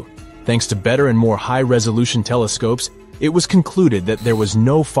 2022, thanks to better and more high-resolution telescopes, it was concluded that there was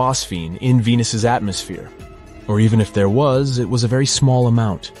no phosphine in Venus's atmosphere. Or even if there was, it was a very small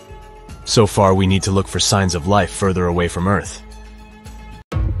amount. So far, we need to look for signs of life further away from Earth.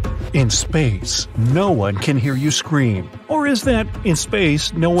 In space, no one can hear you scream. Or is that, in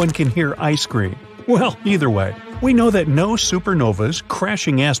space, no one can hear ice cream? Well, either way, we know that no supernovas,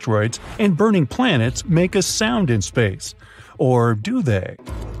 crashing asteroids, and burning planets make a sound in space. Or do they?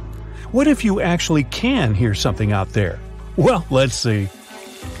 What if you actually can hear something out there? Well, let's see.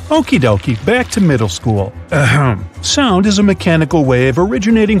 Okie dokie, back to middle school. Sound is a mechanical wave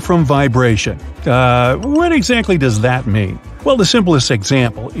originating from vibration. What exactly does that mean? Well, the simplest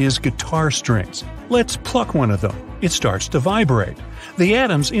example is guitar strings. Let's pluck one of them. It starts to vibrate. The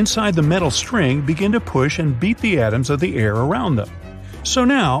atoms inside the metal string begin to push and beat the atoms of the air around them. So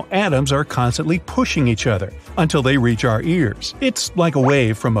now, atoms are constantly pushing each other until they reach our ears. It's like a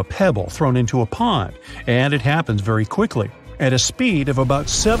wave from a pebble thrown into a pond, and it happens very quickly, at a speed of about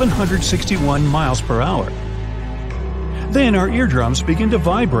 761 miles per hour. Then our eardrums begin to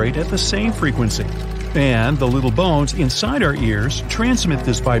vibrate at the same frequency, and the little bones inside our ears transmit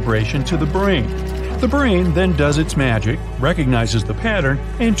this vibration to the brain. The brain then does its magic, recognizes the pattern,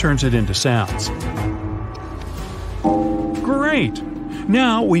 and turns it into sounds. Great!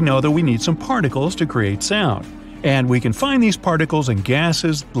 Now we know that we need some particles to create sound, and we can find these particles in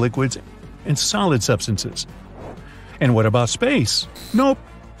gases, liquids, and solid substances. And what about space? Nope,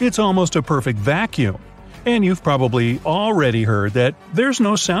 it's almost a perfect vacuum. And you've probably already heard that there's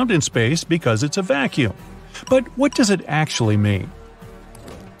no sound in space because it's a vacuum. But what does it actually mean?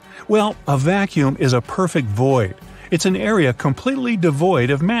 Well, a vacuum is a perfect void. It's an area completely devoid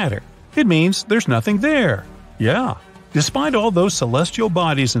of matter. It means there's nothing there. Yeah, despite all those celestial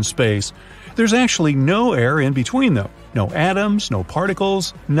bodies in space, there's actually no air in between them. No atoms, no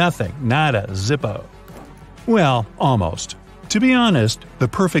particles, nothing, nada, zippo. Well, almost. To be honest, the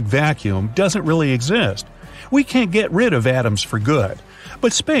perfect vacuum doesn't really exist. We can't get rid of atoms for good.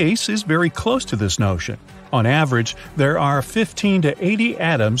 But space is very close to this notion. On average, there are 15 to 80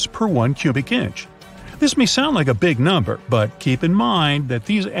 atoms per 1 cubic inch. This may sound like a big number, but keep in mind that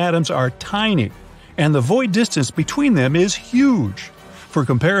these atoms are tiny, and the void distance between them is huge. For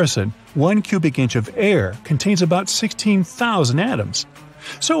comparison, 1 cubic inch of air contains about 16,000 atoms.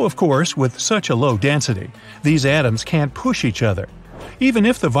 So, of course, with such a low density, these atoms can't push each other. Even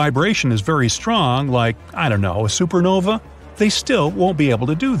if the vibration is very strong, like, I don't know, a supernova, they still won't be able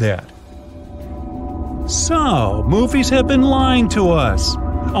to do that. So, movies have been lying to us.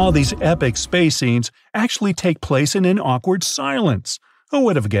 All these epic space scenes actually take place in an awkward silence. Who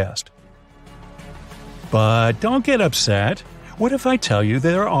would have guessed? But don't get upset. What if I tell you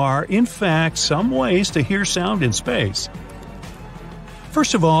there are, in fact, some ways to hear sound in space?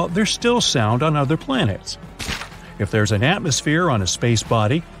 First of all, there's still sound on other planets. If there's an atmosphere on a space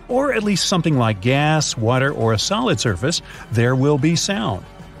body, or at least something like gas, water, or a solid surface, there will be sound.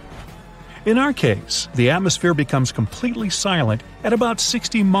 In our case, the atmosphere becomes completely silent at about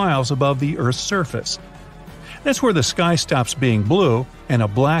 60 miles above the Earth's surface. That's where the sky stops being blue and a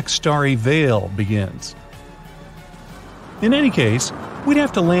black starry veil begins. In any case, we'd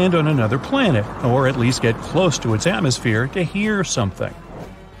have to land on another planet, or at least get close to its atmosphere to hear something.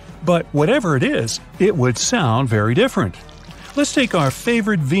 But whatever it is, it would sound very different. Let's take our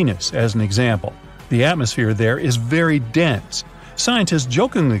favorite Venus as an example. The atmosphere there is very dense. Scientists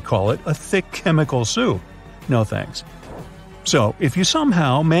jokingly call it a thick chemical soup. No thanks. So, if you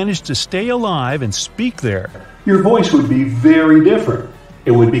somehow managed to stay alive and speak there, your voice would be very different.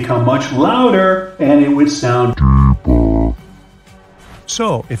 It would become much louder, and it would sound deeper.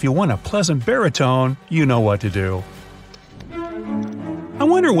 So, if you want a pleasant baritone, you know what to do. I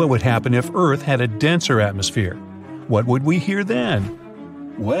wonder what would happen if Earth had a denser atmosphere. What would we hear then?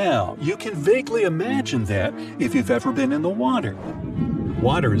 Well, you can vaguely imagine that if you've ever been in the water.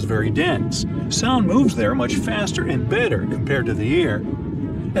 Water is very dense. Sound moves there much faster and better compared to the air,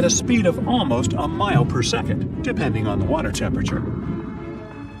 at a speed of almost a mile per second, depending on the water temperature.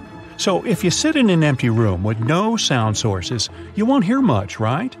 So if you sit in an empty room with no sound sources, you won't hear much,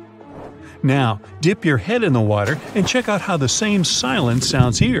 right? Now, dip your head in the water and check out how the same silence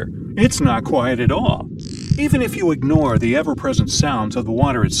sounds here. It's not quiet at all. Even if you ignore the ever-present sounds of the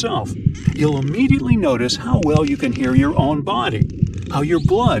water itself, you'll immediately notice how well you can hear your own body, how your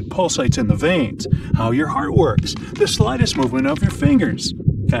blood pulsates in the veins, how your heart works, the slightest movement of your fingers.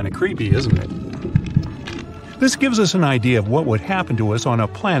 Kinda creepy, isn't it? This gives us an idea of what would happen to us on a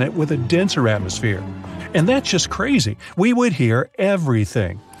planet with a denser atmosphere. And that's just crazy. We would hear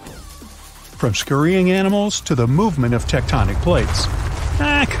everything. From scurrying animals to the movement of tectonic plates.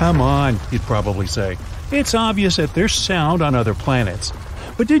 Ah, come on, you'd probably say. It's obvious that there's sound on other planets.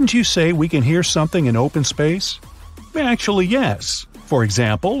 But didn't you say we can hear something in open space? Actually, yes. For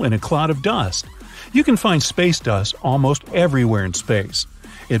example, in a cloud of dust. You can find space dust almost everywhere in space.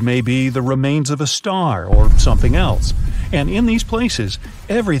 It may be the remains of a star or something else. And in these places,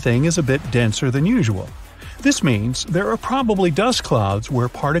 everything is a bit denser than usual. This means there are probably dust clouds where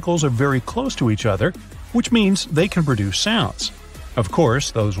particles are very close to each other, which means they can produce sounds. Of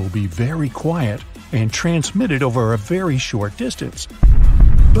course, those will be very quiet and transmitted over a very short distance.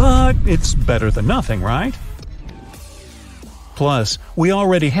 But it's better than nothing, right? Plus, we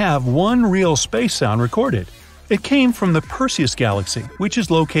already have one real space sound recorded. It came from the Perseus galaxy, which is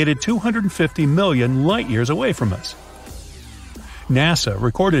located 250 million light-years away from us. NASA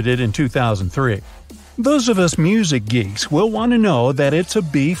recorded it in 2003. Those of us music geeks will want to know that it's a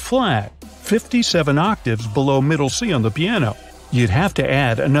B flat, 57 octaves below middle C on the piano. You'd have to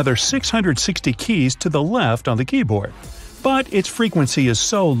add another 660 keys to the left on the keyboard. But its frequency is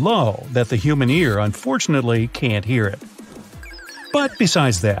so low that the human ear unfortunately can't hear it. But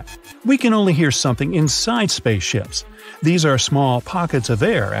besides that, we can only hear something inside spaceships. These are small pockets of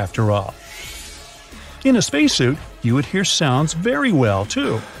air, after all. In a spacesuit, you would hear sounds very well,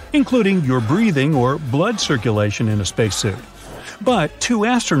 too, including your breathing or blood circulation in a spacesuit. But two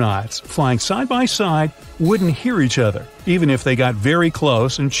astronauts flying side by side wouldn't hear each other, even if they got very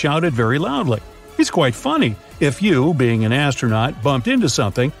close and shouted very loudly. It's quite funny. If you, being an astronaut, bumped into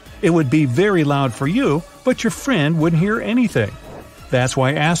something, it would be very loud for you, but your friend wouldn't hear anything. That's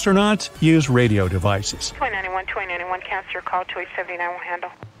why astronauts use radio devices. 2091, cancel your call, 2879 will handle.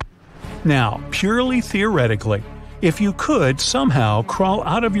 Now, purely theoretically, if you could somehow crawl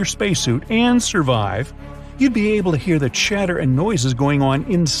out of your spacesuit and survive, you'd be able to hear the chatter and noises going on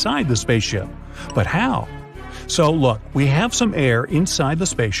inside the spaceship. But how? So look, we have some air inside the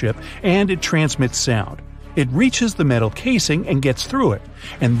spaceship and it transmits sound. It reaches the metal casing and gets through it.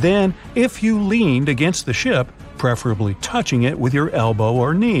 And then, if you leaned against the ship, preferably touching it with your elbow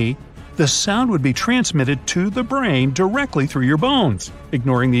or knee, the sound would be transmitted to the brain directly through your bones,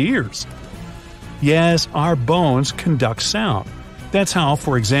 ignoring the ears. Yes, our bones conduct sound. That's how,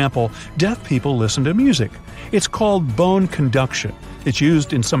 for example, deaf people listen to music. It's called bone conduction. It's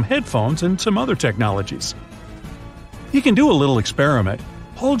used in some headphones and some other technologies. You can do a little experiment.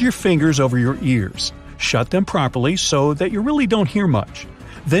 Hold your fingers over your ears. Shut them properly so that you really don't hear much.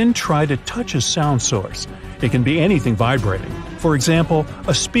 Then try to touch a sound source. It can be anything vibrating. For example,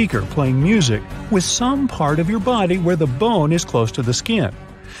 a speaker playing music with some part of your body where the bone is close to the skin.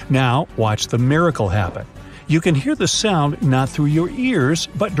 Now, watch the miracle happen. You can hear the sound not through your ears,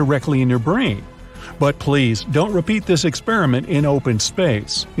 but directly in your brain. But please, don't repeat this experiment in open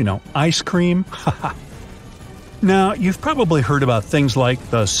space. Ice cream? Haha. Now, you've probably heard about things like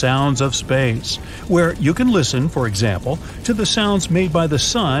the sounds of space, where you can listen, for example, to the sounds made by the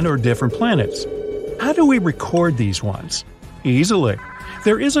sun or different planets. How do we record these ones? Easily.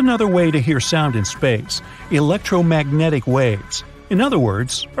 There is another way to hear sound in space: electromagnetic waves. In other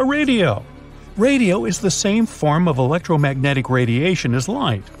words, a radio. Radio is the same form of electromagnetic radiation as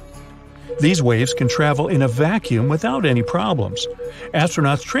light. These waves can travel in a vacuum without any problems.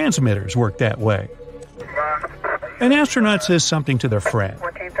 Astronauts' transmitters work that way. An astronaut says something to their friend.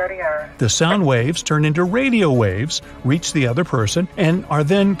 The sound waves turn into radio waves, reach the other person, and are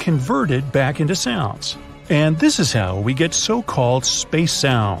then converted back into sounds. And this is how we get so-called space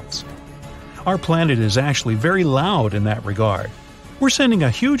sounds. Our planet is actually very loud in that regard. We're sending a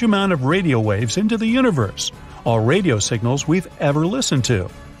huge amount of radio waves into the universe, all radio signals we've ever listened to.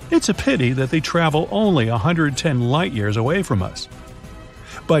 It's a pity that they travel only 110 light-years away from us.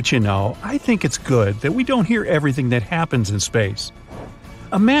 But I think it's good that we don't hear everything that happens in space.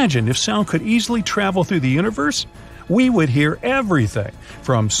 Imagine if sound could easily travel through the universe. We would hear everything,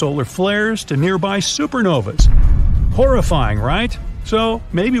 from solar flares to nearby supernovas. Horrifying, right? So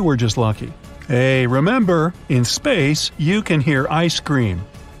maybe we're just lucky. Hey, remember, in space, you can hear ice cream.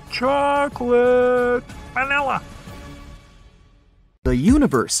 Chocolate! Vanilla! The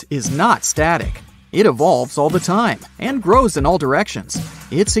universe is not static. It evolves all the time and grows in all directions.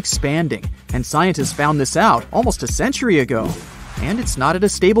 It's expanding, and scientists found this out almost a century ago. And it's not at a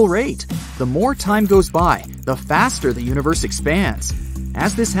stable rate. The more time goes by, the faster the universe expands.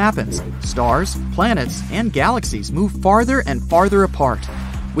 As this happens, stars, planets, and galaxies move farther and farther apart,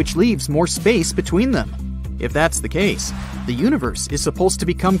 which leaves more space between them. If that's the case, the universe is supposed to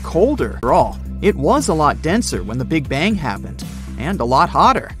become colder. After all, it was a lot denser when the Big Bang happened, and a lot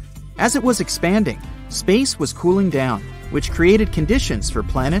hotter. As it was expanding, space was cooling down, which created conditions for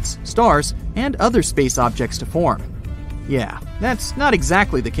planets, stars, and other space objects to form. Yeah, that's not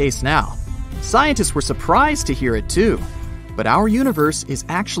exactly the case now. Scientists were surprised to hear it too. But our universe is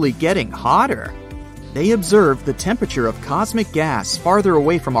actually getting hotter. They observed the temperature of cosmic gas farther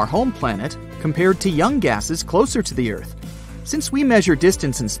away from our home planet compared to young gases closer to the Earth. Since we measure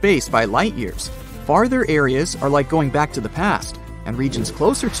distance in space by light years, farther areas are like going back to the past, and regions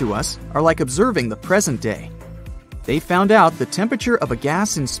closer to us are like observing the present day. They found out the temperature of a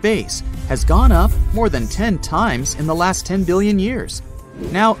gas in space has gone up more than 10 times in the last 10 billion years.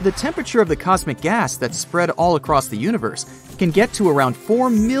 Now, the temperature of the cosmic gas that's spread all across the universe can get to around 4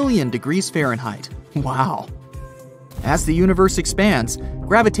 million degrees Fahrenheit. Wow! As the universe expands,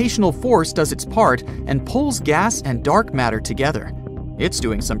 gravitational force does its part and pulls gas and dark matter together. It's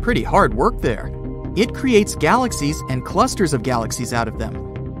doing some pretty hard work there. It creates galaxies and clusters of galaxies out of them.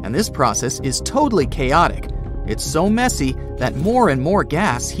 And this process is totally chaotic. It's so messy that more and more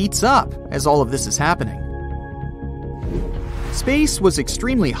gas heats up as all of this is happening. Space was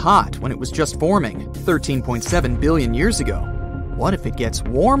extremely hot when it was just forming 13.7 billion years ago. What if it gets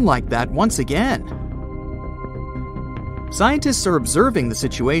warm like that once again? Scientists are observing the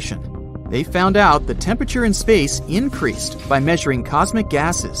situation. They found out the temperature in space increased by measuring cosmic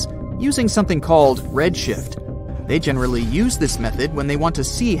gases using something called redshift. They generally use this method when they want to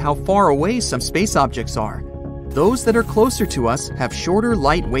see how far away some space objects are. Those that are closer to us have shorter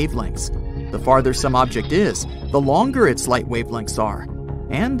light wavelengths. The farther some object is, the longer its light wavelengths are.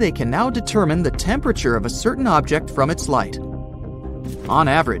 And they can now determine the temperature of a certain object from its light. On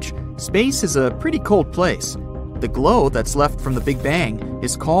average, Space is a pretty cold place. The glow that's left from the Big Bang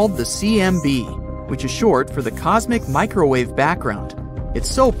is called the CMB, which is short for the cosmic microwave background. It's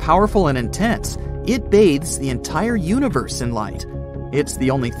so powerful and intense, it bathes the entire universe in light. It's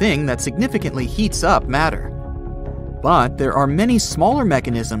the only thing that significantly heats up matter. But there are many smaller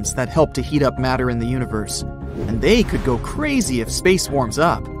mechanisms that help to heat up matter in the universe, and they could go crazy if space warms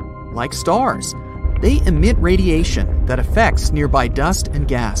up. Like stars. They emit radiation that affects nearby dust and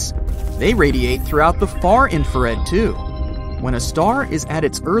gas. They radiate throughout the far infrared too. When a star is at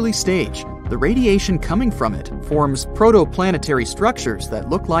its early stage, the radiation coming from it forms protoplanetary structures that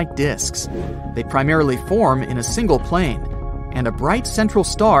look like disks. They primarily form in a single plane, and a bright central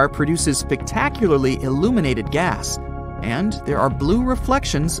star produces spectacularly illuminated gas, and there are blue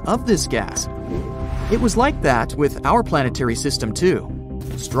reflections of this gas. It was like that with our planetary system too.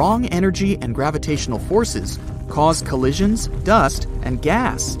 Strong energy and gravitational forces cause collisions, dust, and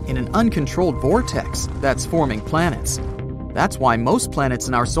gas in an uncontrolled vortex that's forming planets. That's why most planets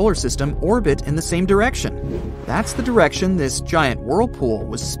in our solar system orbit in the same direction. That's the direction this giant whirlpool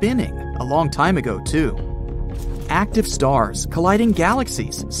was spinning a long time ago too. Active stars, colliding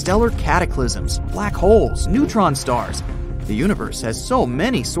galaxies, stellar cataclysms, black holes, neutron stars. The universe has so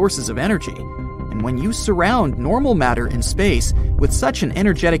many sources of energy. And when you surround normal matter in space with such an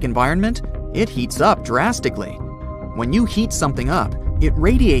energetic environment, it heats up drastically. When you heat something up, it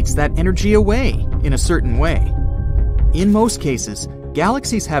radiates that energy away in a certain way. In most cases,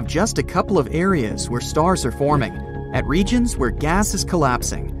 galaxies have just a couple of areas where stars are forming, at regions where gas is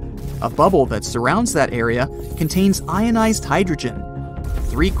collapsing. A bubble that surrounds that area contains ionized hydrogen.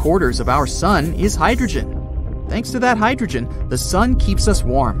 3/4 of our sun is hydrogen. Thanks to that hydrogen, the sun keeps us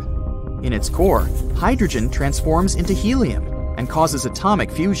warm. In its core, hydrogen transforms into helium and causes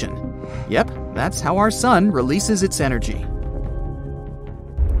atomic fusion. Yep, that's how our sun releases its energy.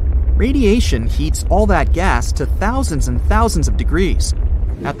 Radiation heats all that gas to thousands and thousands of degrees.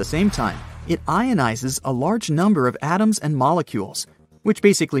 At the same time, it ionizes a large number of atoms and molecules, which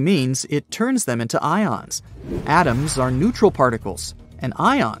basically means it turns them into ions. Atoms are neutral particles, and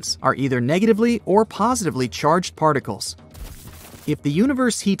ions are either negatively or positively charged particles. If the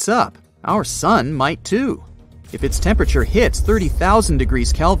universe heats up, our sun might too. If its temperature hits 30,000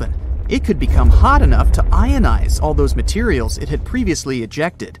 degrees Kelvin, it could become hot enough to ionize all those materials it had previously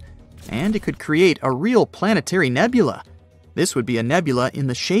ejected, and it could create a real planetary nebula. This would be a nebula in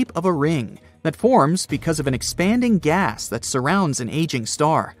the shape of a ring that forms because of an expanding gas that surrounds an aging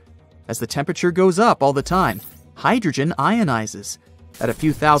star. As the temperature goes up all the time, hydrogen ionizes. At a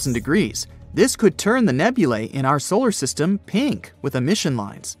few thousand degrees, this could turn the nebulae in our solar system pink with emission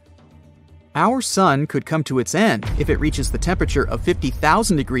lines. Our sun could come to its end if it reaches the temperature of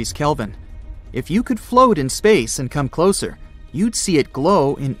 50,000 degrees Kelvin. If you could float in space and come closer, you'd see it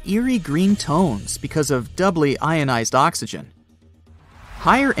glow in eerie green tones because of doubly ionized oxygen.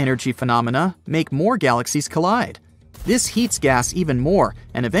 Higher energy phenomena make more galaxies collide. This heats gas even more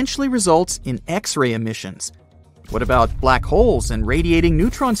and eventually results in X-ray emissions. What about black holes and radiating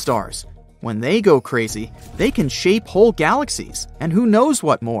neutron stars? When they go crazy, they can shape whole galaxies, and who knows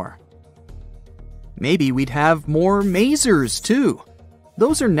what more. Maybe we'd have more masers too.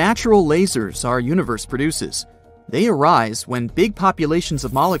 Those are natural lasers our universe produces. They arise when big populations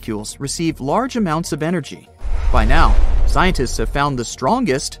of molecules receive large amounts of energy. By now, scientists have found the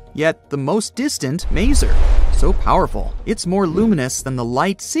strongest, yet the most distant maser. So powerful, it's more luminous than the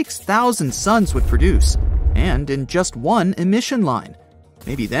light 6,000 suns would produce, and in just one emission line.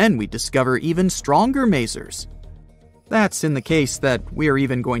 Maybe then we'd discover even stronger masers. That's in the case that we're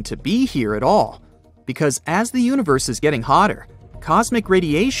even going to be here at all. Because as the universe is getting hotter, cosmic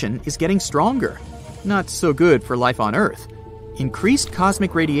radiation is getting stronger. Not so good for life on Earth. Increased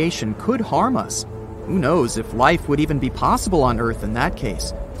cosmic radiation could harm us. Who knows if life would even be possible on Earth in that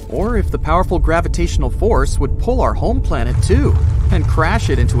case, or if the powerful gravitational force would pull our home planet too, and crash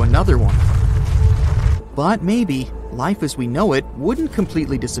it into another one. But maybe life as we know it wouldn't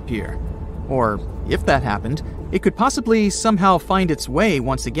completely disappear. Or, if that happened, it could possibly somehow find its way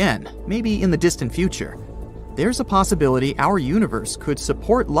once again, maybe in the distant future. There's a possibility our universe could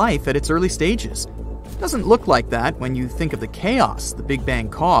support life at its early stages. Doesn't look like that when you think of the chaos the Big Bang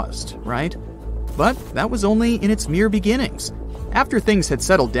caused, right? But that was only in its mere beginnings. After things had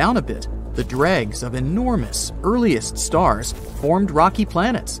settled down a bit, the dregs of enormous, earliest stars formed rocky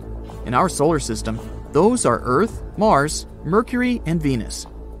planets. In our solar system, those are Earth, Mars, Mercury, and Venus.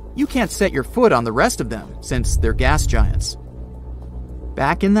 You can't set your foot on the rest of them since they're gas giants.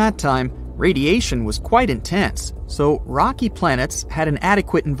 Back in that time, radiation was quite intense, so rocky planets had an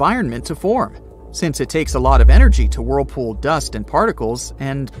adequate environment to form. since it takes a lot of energy to whirlpool dust and particles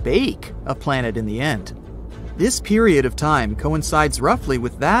and bake a planet in the end. This period of time coincides roughly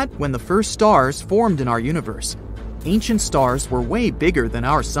with that when the first stars formed in our universe. Ancient stars were way bigger than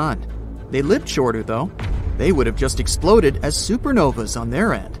our sun. They lived shorter though. They would have just exploded as supernovas on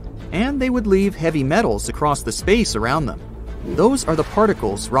their end, and they would leave heavy metals across the space around them. Those are the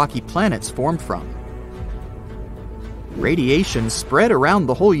particles rocky planets formed from. Radiation spread around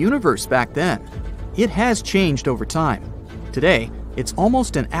the whole universe back then. It has changed over time. Today, it's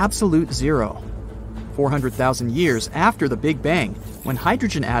almost an absolute zero. 400,000 years after the Big Bang, when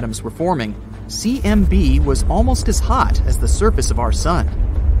hydrogen atoms were forming, CMB was almost as hot as the surface of our sun.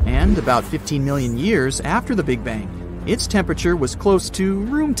 And about 15 million years after the Big Bang, its temperature was close to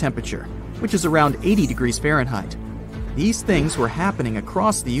room temperature, which is around 80 degrees Fahrenheit. These things were happening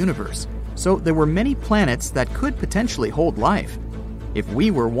across the universe, so there were many planets that could potentially hold life. If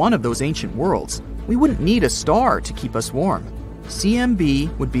we were one of those ancient worlds, we wouldn't need a star to keep us warm.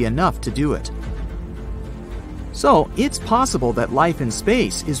 CMB would be enough to do it. So, it's possible that life in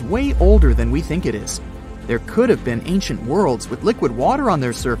space is way older than we think it is. There could have been ancient worlds with liquid water on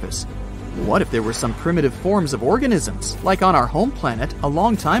their surface. What if there were some primitive forms of organisms, like on our home planet a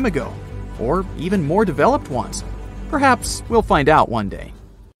long time ago? Or even more developed ones? Perhaps we'll find out one day.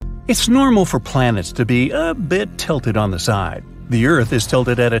 It's normal for planets to be a bit tilted on the side. The Earth is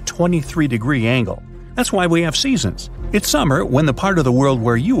tilted at a 23-degree angle. That's why we have seasons. It's summer when the part of the world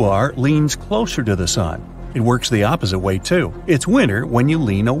where you are leans closer to the sun. It works the opposite way too. It's winter when you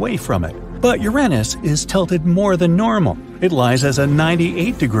lean away from it. But Uranus is tilted more than normal. It lies as a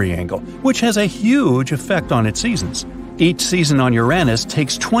 98-degree angle, which has a huge effect on its seasons. Each season on Uranus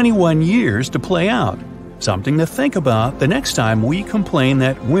takes 21 years to play out. Something to think about the next time we complain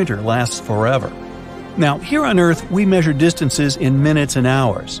that winter lasts forever. Now, here on Earth, we measure distances in minutes and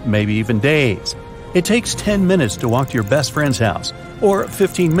hours, maybe even days. It takes 10 minutes to walk to your best friend's house, or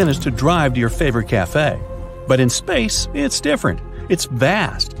 15 minutes to drive to your favorite cafe. But in space, it's different. It's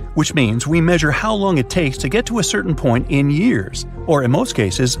vast, which means we measure how long it takes to get to a certain point in years, or in most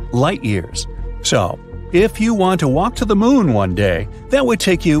cases, light years. So, if you want to walk to the moon one day, that would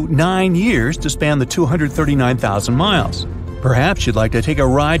take you 9 years to span the 239,000 miles. Perhaps you'd like to take a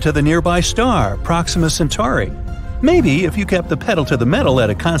ride to the nearby star, Proxima Centauri. Maybe if you kept the pedal to the metal at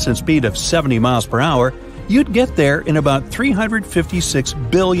a constant speed of 70 miles per hour, you'd get there in about 356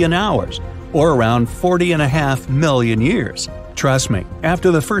 billion hours, or around 40.5 million years. Trust me,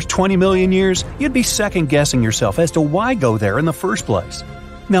 after the first 20 million years, you'd be second-guessing yourself as to why go there in the first place.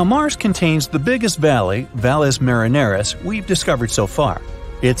 Now, Mars contains the biggest valley, Valles Marineris, we've discovered so far.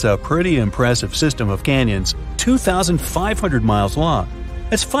 It's a pretty impressive system of canyons, 2,500 miles long.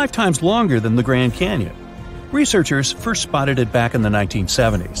 That's 5 times longer than the Grand Canyon. Researchers first spotted it back in the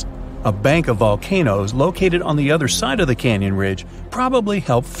 1970s. A bank of volcanoes located on the other side of the canyon ridge probably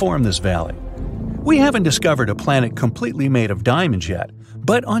helped form this valley. We haven't discovered a planet completely made of diamonds yet,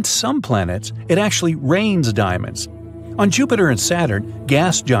 but on some planets, it actually rains diamonds. On Jupiter and Saturn,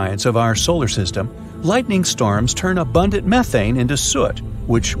 gas giants of our solar system, lightning storms turn abundant methane into soot,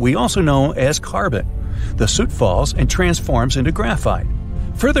 which we also know as carbon. The soot falls and transforms into graphite.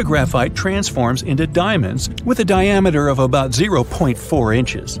 Further graphite transforms into diamonds with a diameter of about 0.4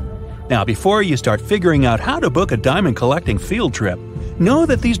 inches. Now, before you start figuring out how to book a diamond collecting field trip, know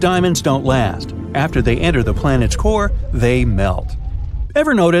that these diamonds don't last. After they enter the planet's core, they melt.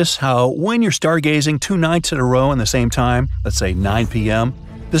 Ever notice how when you're stargazing 2 nights in a row in the same time, let's say 9 p.m.,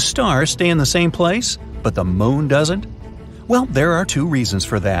 the stars stay in the same place, but the moon doesn't? Well, there are 2 reasons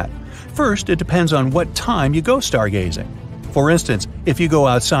for that. First, it depends on what time you go stargazing. For instance, if you go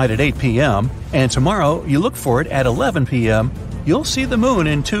outside at 8 p.m. and tomorrow you look for it at 11 p.m., you'll see the moon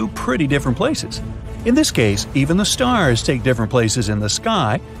in 2 pretty different places. In this case, even the stars take different places in the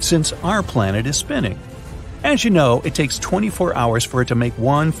sky since our planet is spinning. As you know, it takes 24 hours for it to make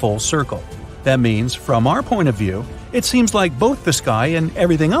one full circle. That means, from our point of view, it seems like both the sky and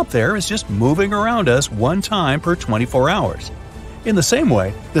everything up there is just moving around us one time per 24 hours. In the same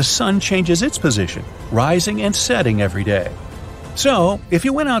way, the sun changes its position, rising and setting every day. So, if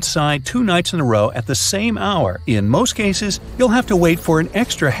you went outside 2 nights in a row at the same hour, in most cases, you'll have to wait for an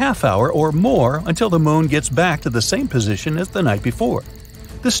extra half hour or more until the moon gets back to the same position as the night before.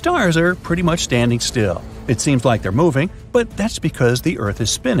 The stars are pretty much standing still. It seems like they're moving, but that's because the Earth is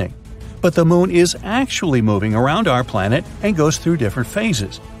spinning. But the moon is actually moving around our planet and goes through different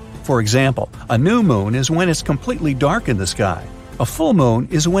phases. For example, a new moon is when it's completely dark in the sky. A full moon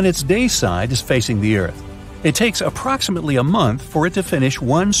is when its day side is facing the Earth. It takes approximately a month for it to finish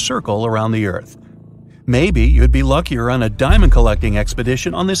one circle around the Earth. Maybe you'd be luckier on a diamond collecting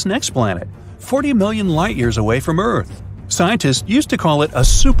expedition on this next planet. 40 million light-years away from Earth. Scientists used to call it a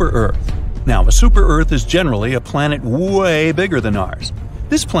super-Earth. Now, a super-Earth is generally a planet way bigger than ours.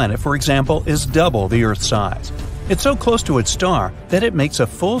 This planet, for example, is double the Earth's size. It's so close to its star that it makes a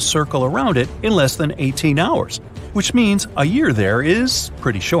full circle around it in less than 18 hours, which means a year there is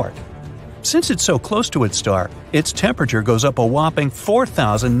pretty short. Since it's so close to its star, its temperature goes up a whopping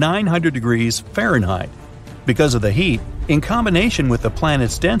 4,900 degrees Fahrenheit. Because of the heat, in combination with the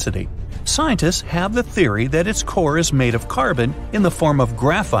planet's density, scientists have the theory that its core is made of carbon in the form of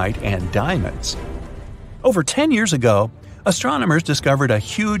graphite and diamonds. Over 10 years ago, astronomers discovered a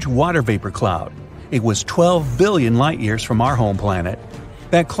huge water vapor cloud. It was 12 billion light-years from our home planet.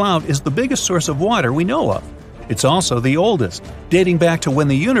 That cloud is the biggest source of water we know of. It's also the oldest, dating back to when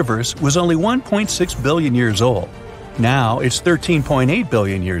the universe was only 1.6 billion years old. Now it's 13.8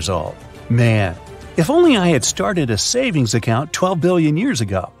 billion years old. Man, if only I had started a savings account 12 billion years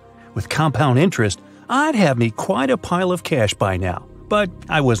ago. With compound interest, I'd have me quite a pile of cash by now, but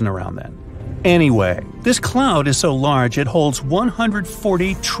I wasn't around then. Anyway, this cloud is so large it holds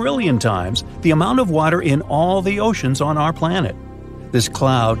 140 trillion times the amount of water in all the oceans on our planet. This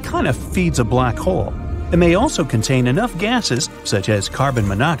cloud kind of feeds a black hole. It may also contain enough gases, such as carbon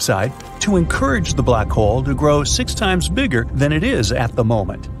monoxide, to encourage the black hole to grow 6 times bigger than it is at the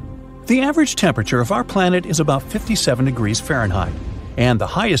moment. The average temperature of our planet is about 57 degrees Fahrenheit, and the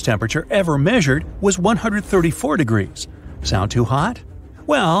highest temperature ever measured was 134 degrees. Sound too hot?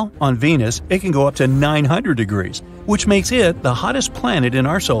 Well, on Venus, it can go up to 900 degrees, which makes it the hottest planet in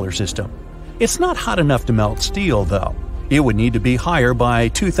our solar system. It's not hot enough to melt steel, though. It would need to be higher by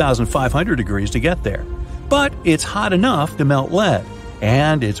 2,500 degrees to get there. But it's hot enough to melt lead,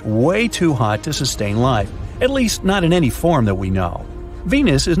 and it's way too hot to sustain life, at least not in any form that we know.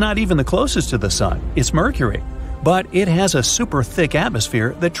 Venus is not even the closest to the Sun, it's Mercury, but it has a super thick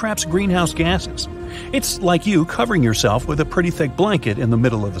atmosphere that traps greenhouse gases. It's like you covering yourself with a pretty thick blanket in the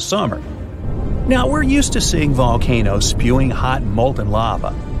middle of the summer. Now, we're used to seeing volcanoes spewing hot molten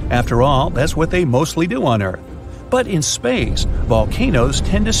lava. After all, that's what they mostly do on Earth. But in space, volcanoes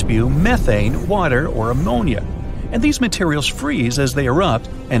tend to spew methane, water, or ammonia. And these materials freeze as they erupt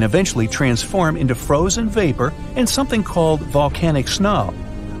and eventually transform into frozen vapor and something called volcanic snow.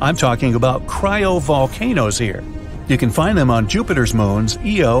 I'm talking about cryovolcanoes here. You can find them on Jupiter's moons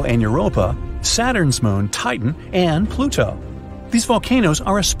Io and Europa, Saturn's moon Titan, and Pluto. These volcanoes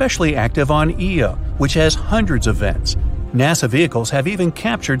are especially active on Io, which has hundreds of vents. NASA vehicles have even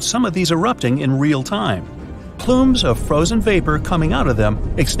captured some of these erupting in real time. Plumes of frozen vapor coming out of them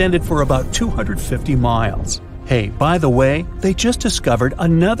extended for about 250 miles. Hey, by the way, they just discovered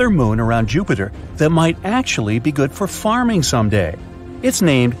another moon around Jupiter that might actually be good for farming someday. It's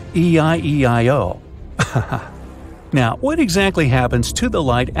named EIEIO. Now, what exactly happens to the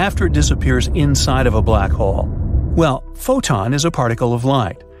light after it disappears inside of a black hole? Well, photon is a particle of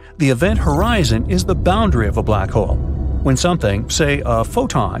light. The event horizon is the boundary of a black hole. When something, say a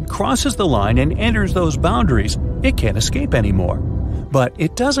photon, crosses the line and enters those boundaries, it can't escape anymore. But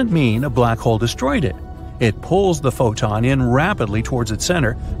it doesn't mean a black hole destroyed it. It pulls the photon in rapidly towards its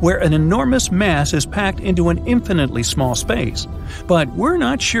center, where an enormous mass is packed into an infinitely small space. But we're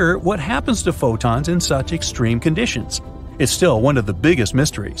not sure what happens to photons in such extreme conditions. It's still one of the biggest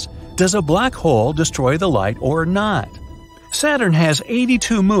mysteries. Does a black hole destroy the light or not? Saturn has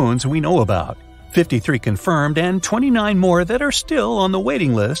 82 moons we know about. 53 confirmed and 29 more that are still on the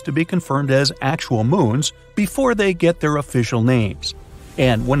waiting list to be confirmed as actual moons before they get their official names.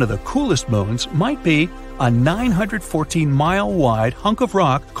 And one of the coolest moons might be a 914-mile-wide hunk of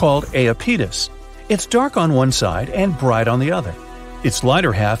rock called Iapetus. It's dark on one side and bright on the other. Its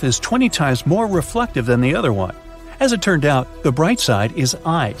lighter half is 20 times more reflective than the other one. As it turned out, the bright side is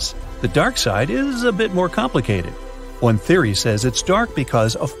ice. The dark side is a bit more complicated. One theory says it's dark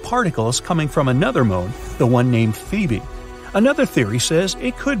because of particles coming from another moon, the one named Phoebe. Another theory says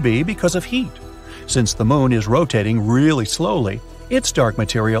it could be because of heat. Since the moon is rotating really slowly, its dark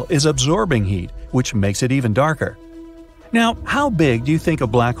material is absorbing heat, which makes it even darker. Now, how big do you think a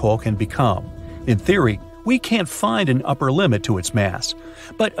black hole can become? In theory, we can't find an upper limit to its mass,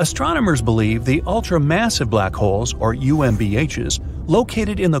 but astronomers believe the ultramassive black holes, or UMBHs,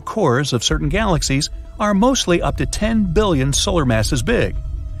 located in the cores of certain galaxies are mostly up to 10 billion solar masses big.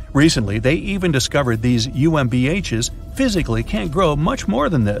 Recently, they even discovered these UMBHs physically can't grow much more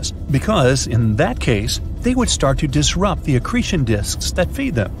than this, because in that case, they would start to disrupt the accretion disks that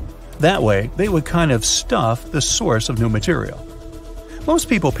feed them. That way, they would kind of stuff the source of new material. Most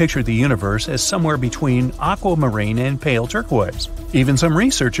people picture the universe as somewhere between aquamarine and pale turquoise. Even some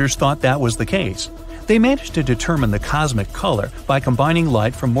researchers thought that was the case. They managed to determine the cosmic color by combining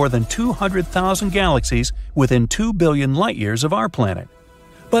light from more than 200,000 galaxies within 2 billion light-years of our planet.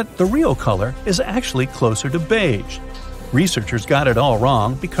 But the real color is actually closer to beige. Researchers got it all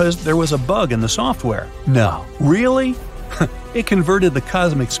wrong because there was a bug in the software. No, really? It converted the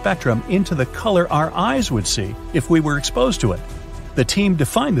cosmic spectrum into the color our eyes would see if we were exposed to it. The team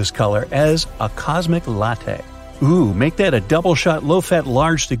defined this color as a cosmic latte. Ooh, make that a double-shot low-fat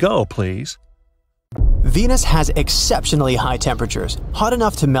large to go, please. Venus has exceptionally high temperatures, hot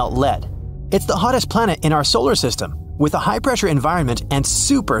enough to melt lead. It's the hottest planet in our solar system, with a high-pressure environment and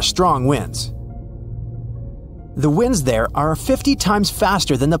super strong winds. The winds there are 50 times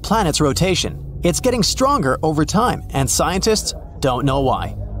faster than the planet's rotation. It's getting stronger over time, and scientists don't know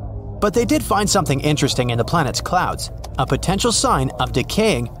why. But they did find something interesting in the planet's clouds, a potential sign of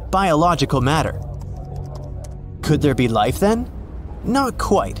decaying biological matter. Could there be life then? Not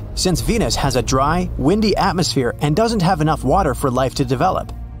quite, since Venus has a dry, windy atmosphere and doesn't have enough water for life to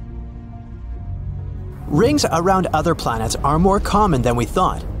develop. Rings around other planets are more common than we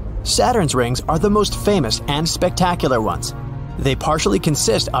thought. Saturn's rings are the most famous and spectacular ones. They partially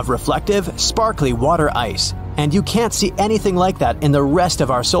consist of reflective, sparkly water ice, and you can't see anything like that in the rest of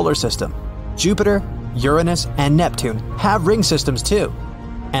our solar system. Jupiter, Uranus, and Neptune have ring systems too,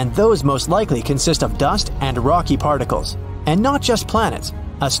 and those most likely consist of dust and rocky particles. And not just planets.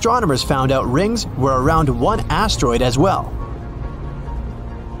 Astronomers found out rings were around one asteroid as well.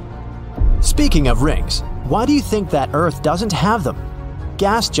 Speaking of rings, why do you think that Earth doesn't have them?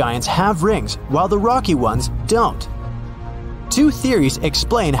 Gas giants have rings, while the rocky ones don't. Two theories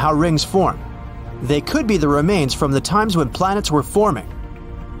explain how rings form. They could be the remains from the times when planets were forming.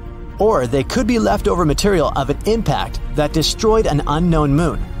 Or they could be leftover material of an impact that destroyed an unknown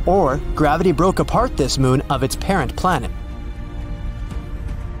moon, or gravity broke apart this moon of its parent planet.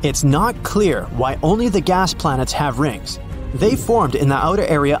 It's not clear why only the gas planets have rings. They formed in the outer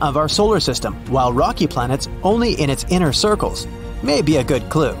area of our solar system, while rocky planets only in its inner circles. May be a good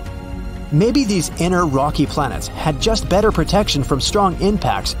clue. Maybe these inner rocky planets had just better protection from strong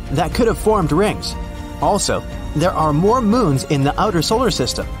impacts that could have formed rings. Also, there are more moons in the outer solar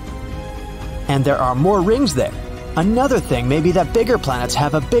system. And there are more rings there. Another thing may be that bigger planets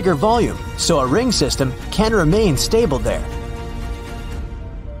have a bigger volume, so a ring system can remain stable there.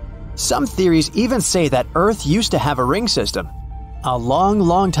 Some theories even say that Earth used to have a ring system. A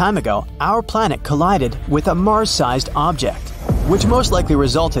long time ago, our planet collided with a Mars-sized object, which most likely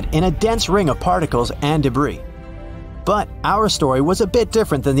resulted in a dense ring of particles and debris. But our story was a bit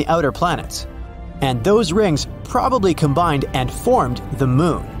different than the outer planets, and those rings probably combined and formed the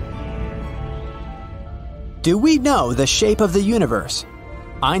Moon. Do we know the shape of the universe?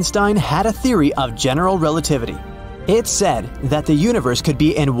 Einstein had a theory of general relativity. It said that the universe could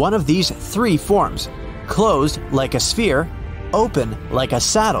be in one of these three forms: closed like a sphere, open like a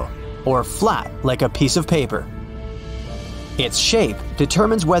saddle, or flat like a piece of paper. Its shape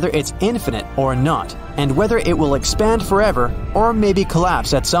determines whether it's infinite or not, and whether it will expand forever or maybe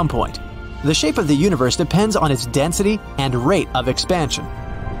collapse at some point. The shape of the universe depends on its density and rate of expansion.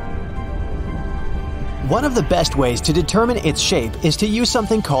 One of the best ways to determine its shape is to use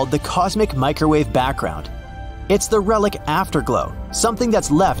something called the cosmic microwave background. It's the relic afterglow, something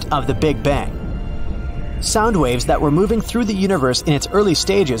that's left of the Big Bang. Sound waves that were moving through the universe in its early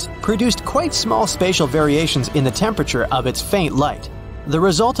stages produced quite small spatial variations in the temperature of its faint light. The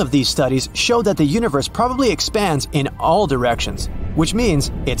result of these studies showed that the universe probably expands in all directions, which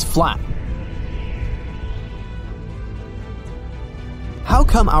means it's flat. How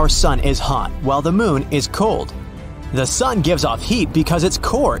come our sun is hot while the moon is cold? The sun gives off heat because its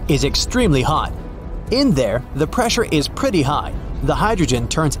core is extremely hot. In there, the pressure is pretty high. The hydrogen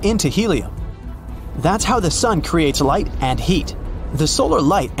turns into helium. That's how the sun creates light and heat. The solar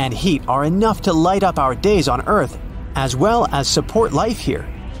light and heat are enough to light up our days on Earth, as well as support life here,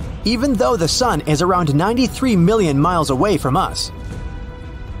 even though the sun is around 93 million miles away from us.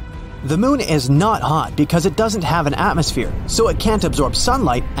 The moon is not hot because it doesn't have an atmosphere, so it can't absorb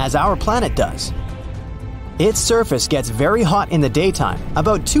sunlight as our planet does. Its surface gets very hot in the daytime,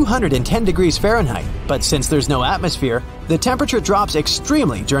 about 210 degrees Fahrenheit, but since there's no atmosphere, the temperature drops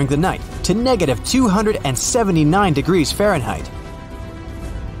extremely during the night to negative 279 degrees Fahrenheit.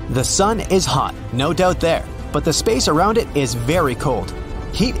 The sun is hot, no doubt there, but the space around it is very cold.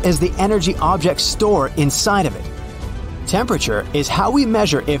 Heat is the energy objects store inside of it. Temperature is how we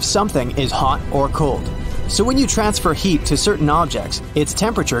measure if something is hot or cold. So when you transfer heat to certain objects, its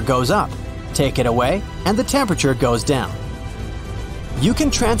temperature goes up. Take it away, and the temperature goes down. You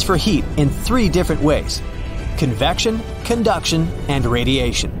can transfer heat in 3 different ways: convection, conduction, and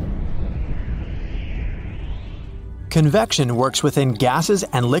radiation. Convection works within gases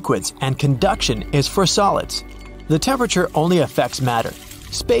and liquids, and conduction is for solids. The temperature only affects matter.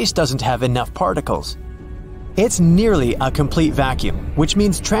 Space doesn't have enough particles. It's nearly a complete vacuum, which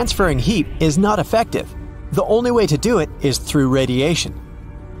means transferring heat is not effective. The only way to do it is through radiation.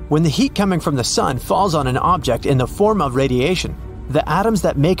 When the heat coming from the sun falls on an object in the form of radiation, the atoms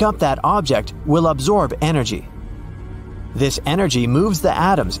that make up that object will absorb energy. This energy moves the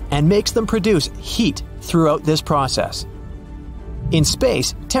atoms and makes them produce heat throughout this process. In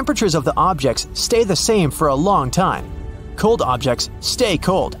space, temperatures of the objects stay the same for a long time. Cold objects stay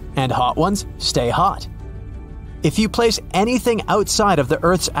cold, and hot ones stay hot. If you place anything outside of the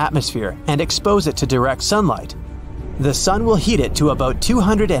Earth's atmosphere and expose it to direct sunlight, the sun will heat it to about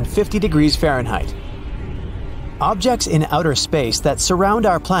 250 degrees Fahrenheit. Objects in outer space that surround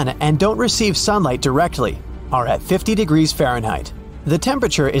our planet and don't receive sunlight directly are at 50 degrees Fahrenheit. The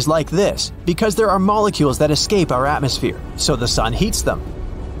temperature is like this because there are molecules that escape our atmosphere, so the sun heats them.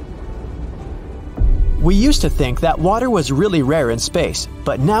 We used to think that water was really rare in space,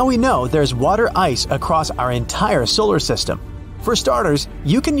 but now we know there's water ice across our entire solar system. For starters,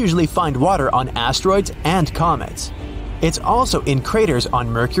 you can usually find water on asteroids and comets. It's also in craters on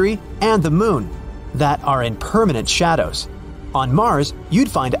Mercury and the Moon that are in permanent shadows. On Mars,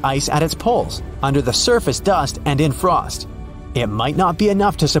 you'd find ice at its poles, under the surface dust and in frost. It might not be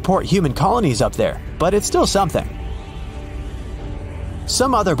enough to support human colonies up there, but it's still something.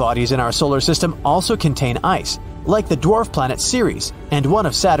 Some other bodies in our solar system also contain ice, like the dwarf planet Ceres and one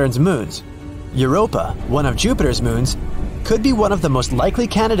of Saturn's moons. Europa, one of Jupiter's moons, could be one of the most likely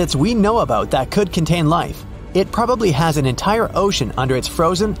candidates we know about that could contain life. It probably has an entire ocean under its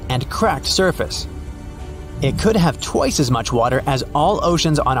frozen and cracked surface. It could have twice as much water as all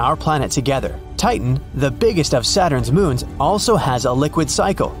oceans on our planet together. Titan, the biggest of Saturn's moons, also has a liquid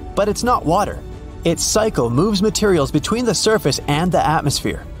cycle, but it's not water. Its cycle moves materials between the surface and the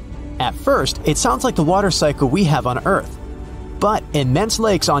atmosphere. At first, it sounds like the water cycle we have on Earth. But immense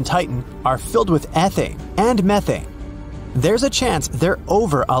lakes on Titan are filled with ethane and methane. There's a chance they're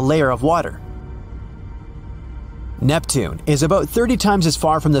over a layer of water. Neptune is about 30 times as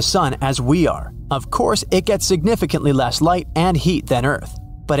far from the Sun as we are. Of course, it gets significantly less light and heat than Earth,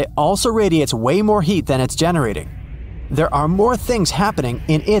 but it also radiates way more heat than it's generating. There are more things happening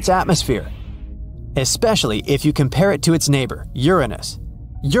in its atmosphere, especially if you compare it to its neighbor, Uranus.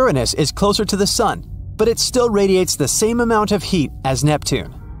 Uranus is closer to the Sun, but it still radiates the same amount of heat as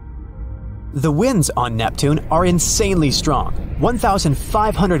Neptune. The winds on Neptune are insanely strong,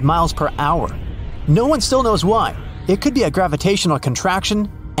 1,500 miles per hour. No one still knows why. It could be a gravitational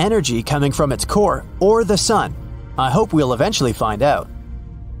contraction, energy coming from its core, or the sun. I hope we'll eventually find out.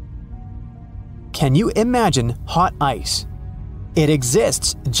 Can you imagine hot ice? It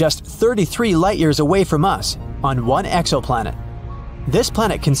exists just 33 light-years away from us, on one exoplanet. This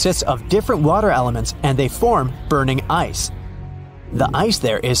planet consists of different water elements and they form burning ice. The ice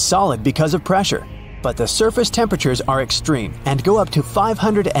there is solid because of pressure, but the surface temperatures are extreme and go up to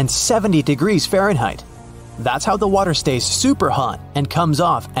 570 degrees Fahrenheit. That's how the water stays super hot and comes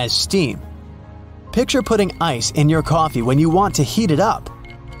off as steam. Picture putting ice in your coffee when you want to heat it up.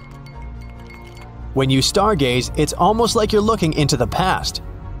 When you stargaze, it's almost like you're looking into the past.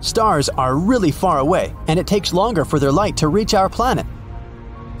 Stars are really far away, and it takes longer for their light to reach our planet.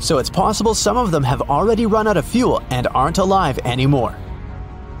 So it's possible some of them have already run out of fuel and aren't alive anymore.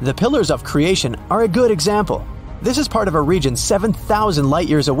 The Pillars of Creation are a good example. This is part of a region 7,000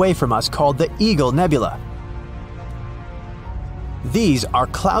 light-years away from us called the Eagle Nebula. These are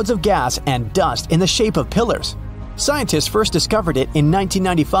clouds of gas and dust in the shape of pillars. Scientists first discovered it in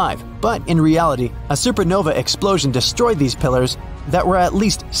 1995, but in reality, a supernova explosion destroyed these pillars that were at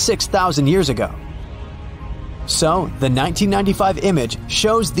least 6,000 years ago. So, the 1995 image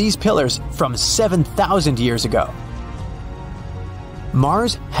shows these pillars from 7,000 years ago.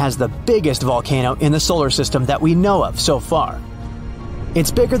 Mars has the biggest volcano in the solar system that we know of so far.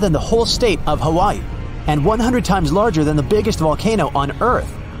 It's bigger than the whole state of Hawaii, and 100 times larger than the biggest volcano on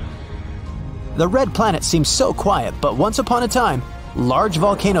Earth. The red planet seems so quiet, but once upon a time, large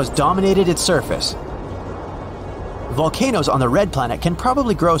volcanoes dominated its surface. Volcanoes on the red planet can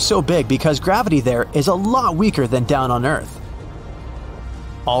probably grow so big because gravity there is a lot weaker than down on Earth.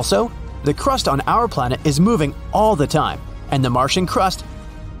 Also, the crust on our planet is moving all the time, and the Martian crust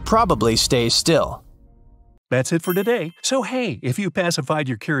probably stays still. That's it for today. So hey, if you pacified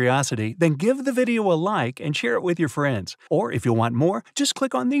your curiosity, then give the video a like and share it with your friends. Or if you want more, just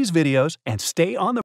click on these videos and stay on the